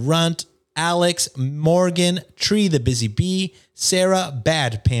 aka The Runt, Alex, Morgan, Tree the Busy Bee, Sarah,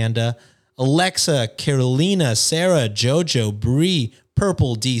 Bad Panda, Alexa, Carolina, Sarah, Jojo, Bree,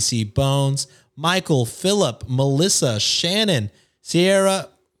 Purple DC Bones, Michael, Philip, Melissa, Shannon, Sierra,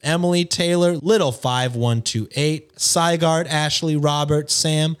 Emily, Taylor, Little 5128, Sygard, Ashley, Robert,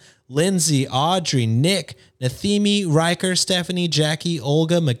 Sam, Lindsay, Audrey, Nick, Nathemi, Riker, Stephanie, Jackie,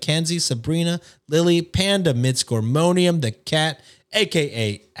 Olga, Mackenzie, Sabrina, Lily, Panda, Midscormonium, the cat,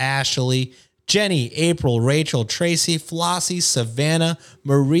 aka Ashley, Jenny, April, Rachel, Tracy, Flossie, Savannah,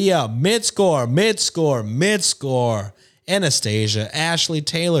 Maria, Midscore, Anastasia, Ashley,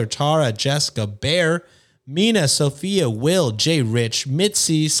 Taylor, Tara, Jessica, Bear, Mina, Sophia, Will, J. Rich,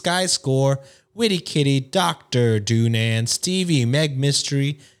 Mitzi, Sky Score, Witty Kitty, Dr. Doonan, Stevie, Meg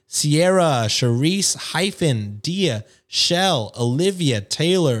Mystery, Sierra, Charisse, Hyphen, Dia, Shell, Olivia,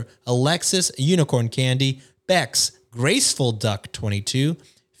 Taylor, Alexis, Unicorn Candy, Bex, Graceful Duck 22,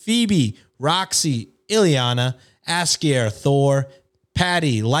 Phoebe, Roxy, Ileana, Askier, Thor,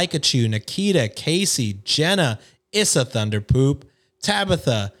 Patty, Likachu, Nikita, Casey, Jenna, Issa Thunderpoop,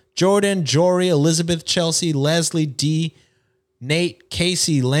 Tabitha, Jordan, Jory, Elizabeth, Chelsea, Leslie, D, Nate,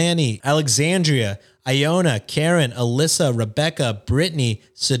 Casey, Lanny, Alexandria, Iona, Karen, Alyssa, Rebecca, Brittany,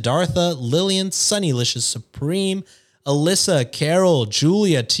 Siddhartha, Lillian, Sunnylicious Supreme, Alyssa, Carol,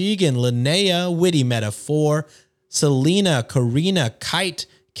 Julia, Tegan, Linnea, Witty Metaphor, Selena, Karina, Kite,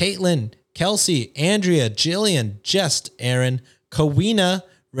 Caitlin, Kelsey, Andrea, Jillian, Just, Aaron, Kowina,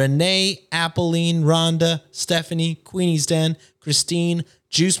 Renee, Appeline, Rhonda, Stephanie, Queenie's Den, Christine,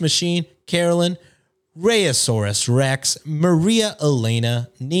 Juice Machine, Carolyn, Rayosaurus Rex, Maria Elena,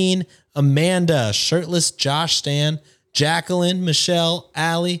 Neen, Amanda, Shirtless Josh Stan, Jacqueline, Michelle,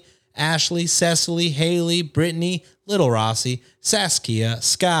 Allie, Ashley, Cecily, Haley, Brittany, Little Rossi, Saskia,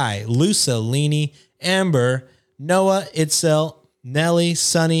 Sky, Lusa, Lini, Amber, Noah, Itzel, Nelly,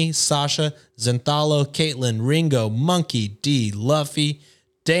 Sunny, Sasha, Zenthalo, Caitlin, Ringo, Monkey, D, Luffy,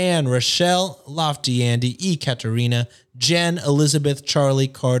 Dan, Rochelle, Lofty Andy, E. Katerina, Jen, Elizabeth, Charlie,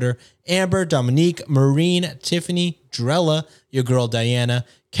 Carter, Amber, Dominique, Marine, Tiffany, Drella, your girl Diana,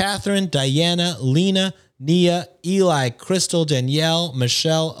 Catherine, Diana, Lena, Nia, Eli, Crystal, Danielle,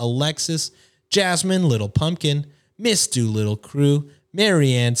 Michelle, Alexis, Jasmine, Little Pumpkin, Miss Doolittle Crew,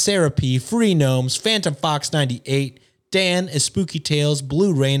 Marianne, Sarah P, Free Gnomes, Phantom Fox 98, Dan, Spooky Tales,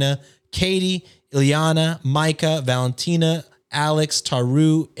 Blue Reina, Katie, Ileana, Micah, Valentina, Alex,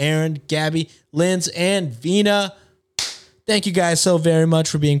 Taru, Aaron, Gabby, Linz, and Vina. Thank you guys so very much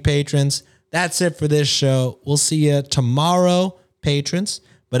for being patrons. That's it for this show. We'll see you tomorrow, patrons.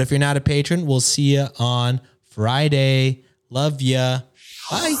 But if you're not a patron, we'll see you on Friday. Love ya.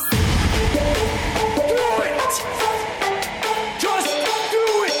 Bye.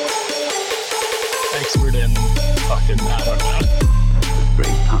 Expert in fucking, I don't know.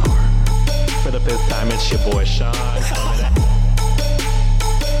 Great power. For the fifth time, it's your boy Sean.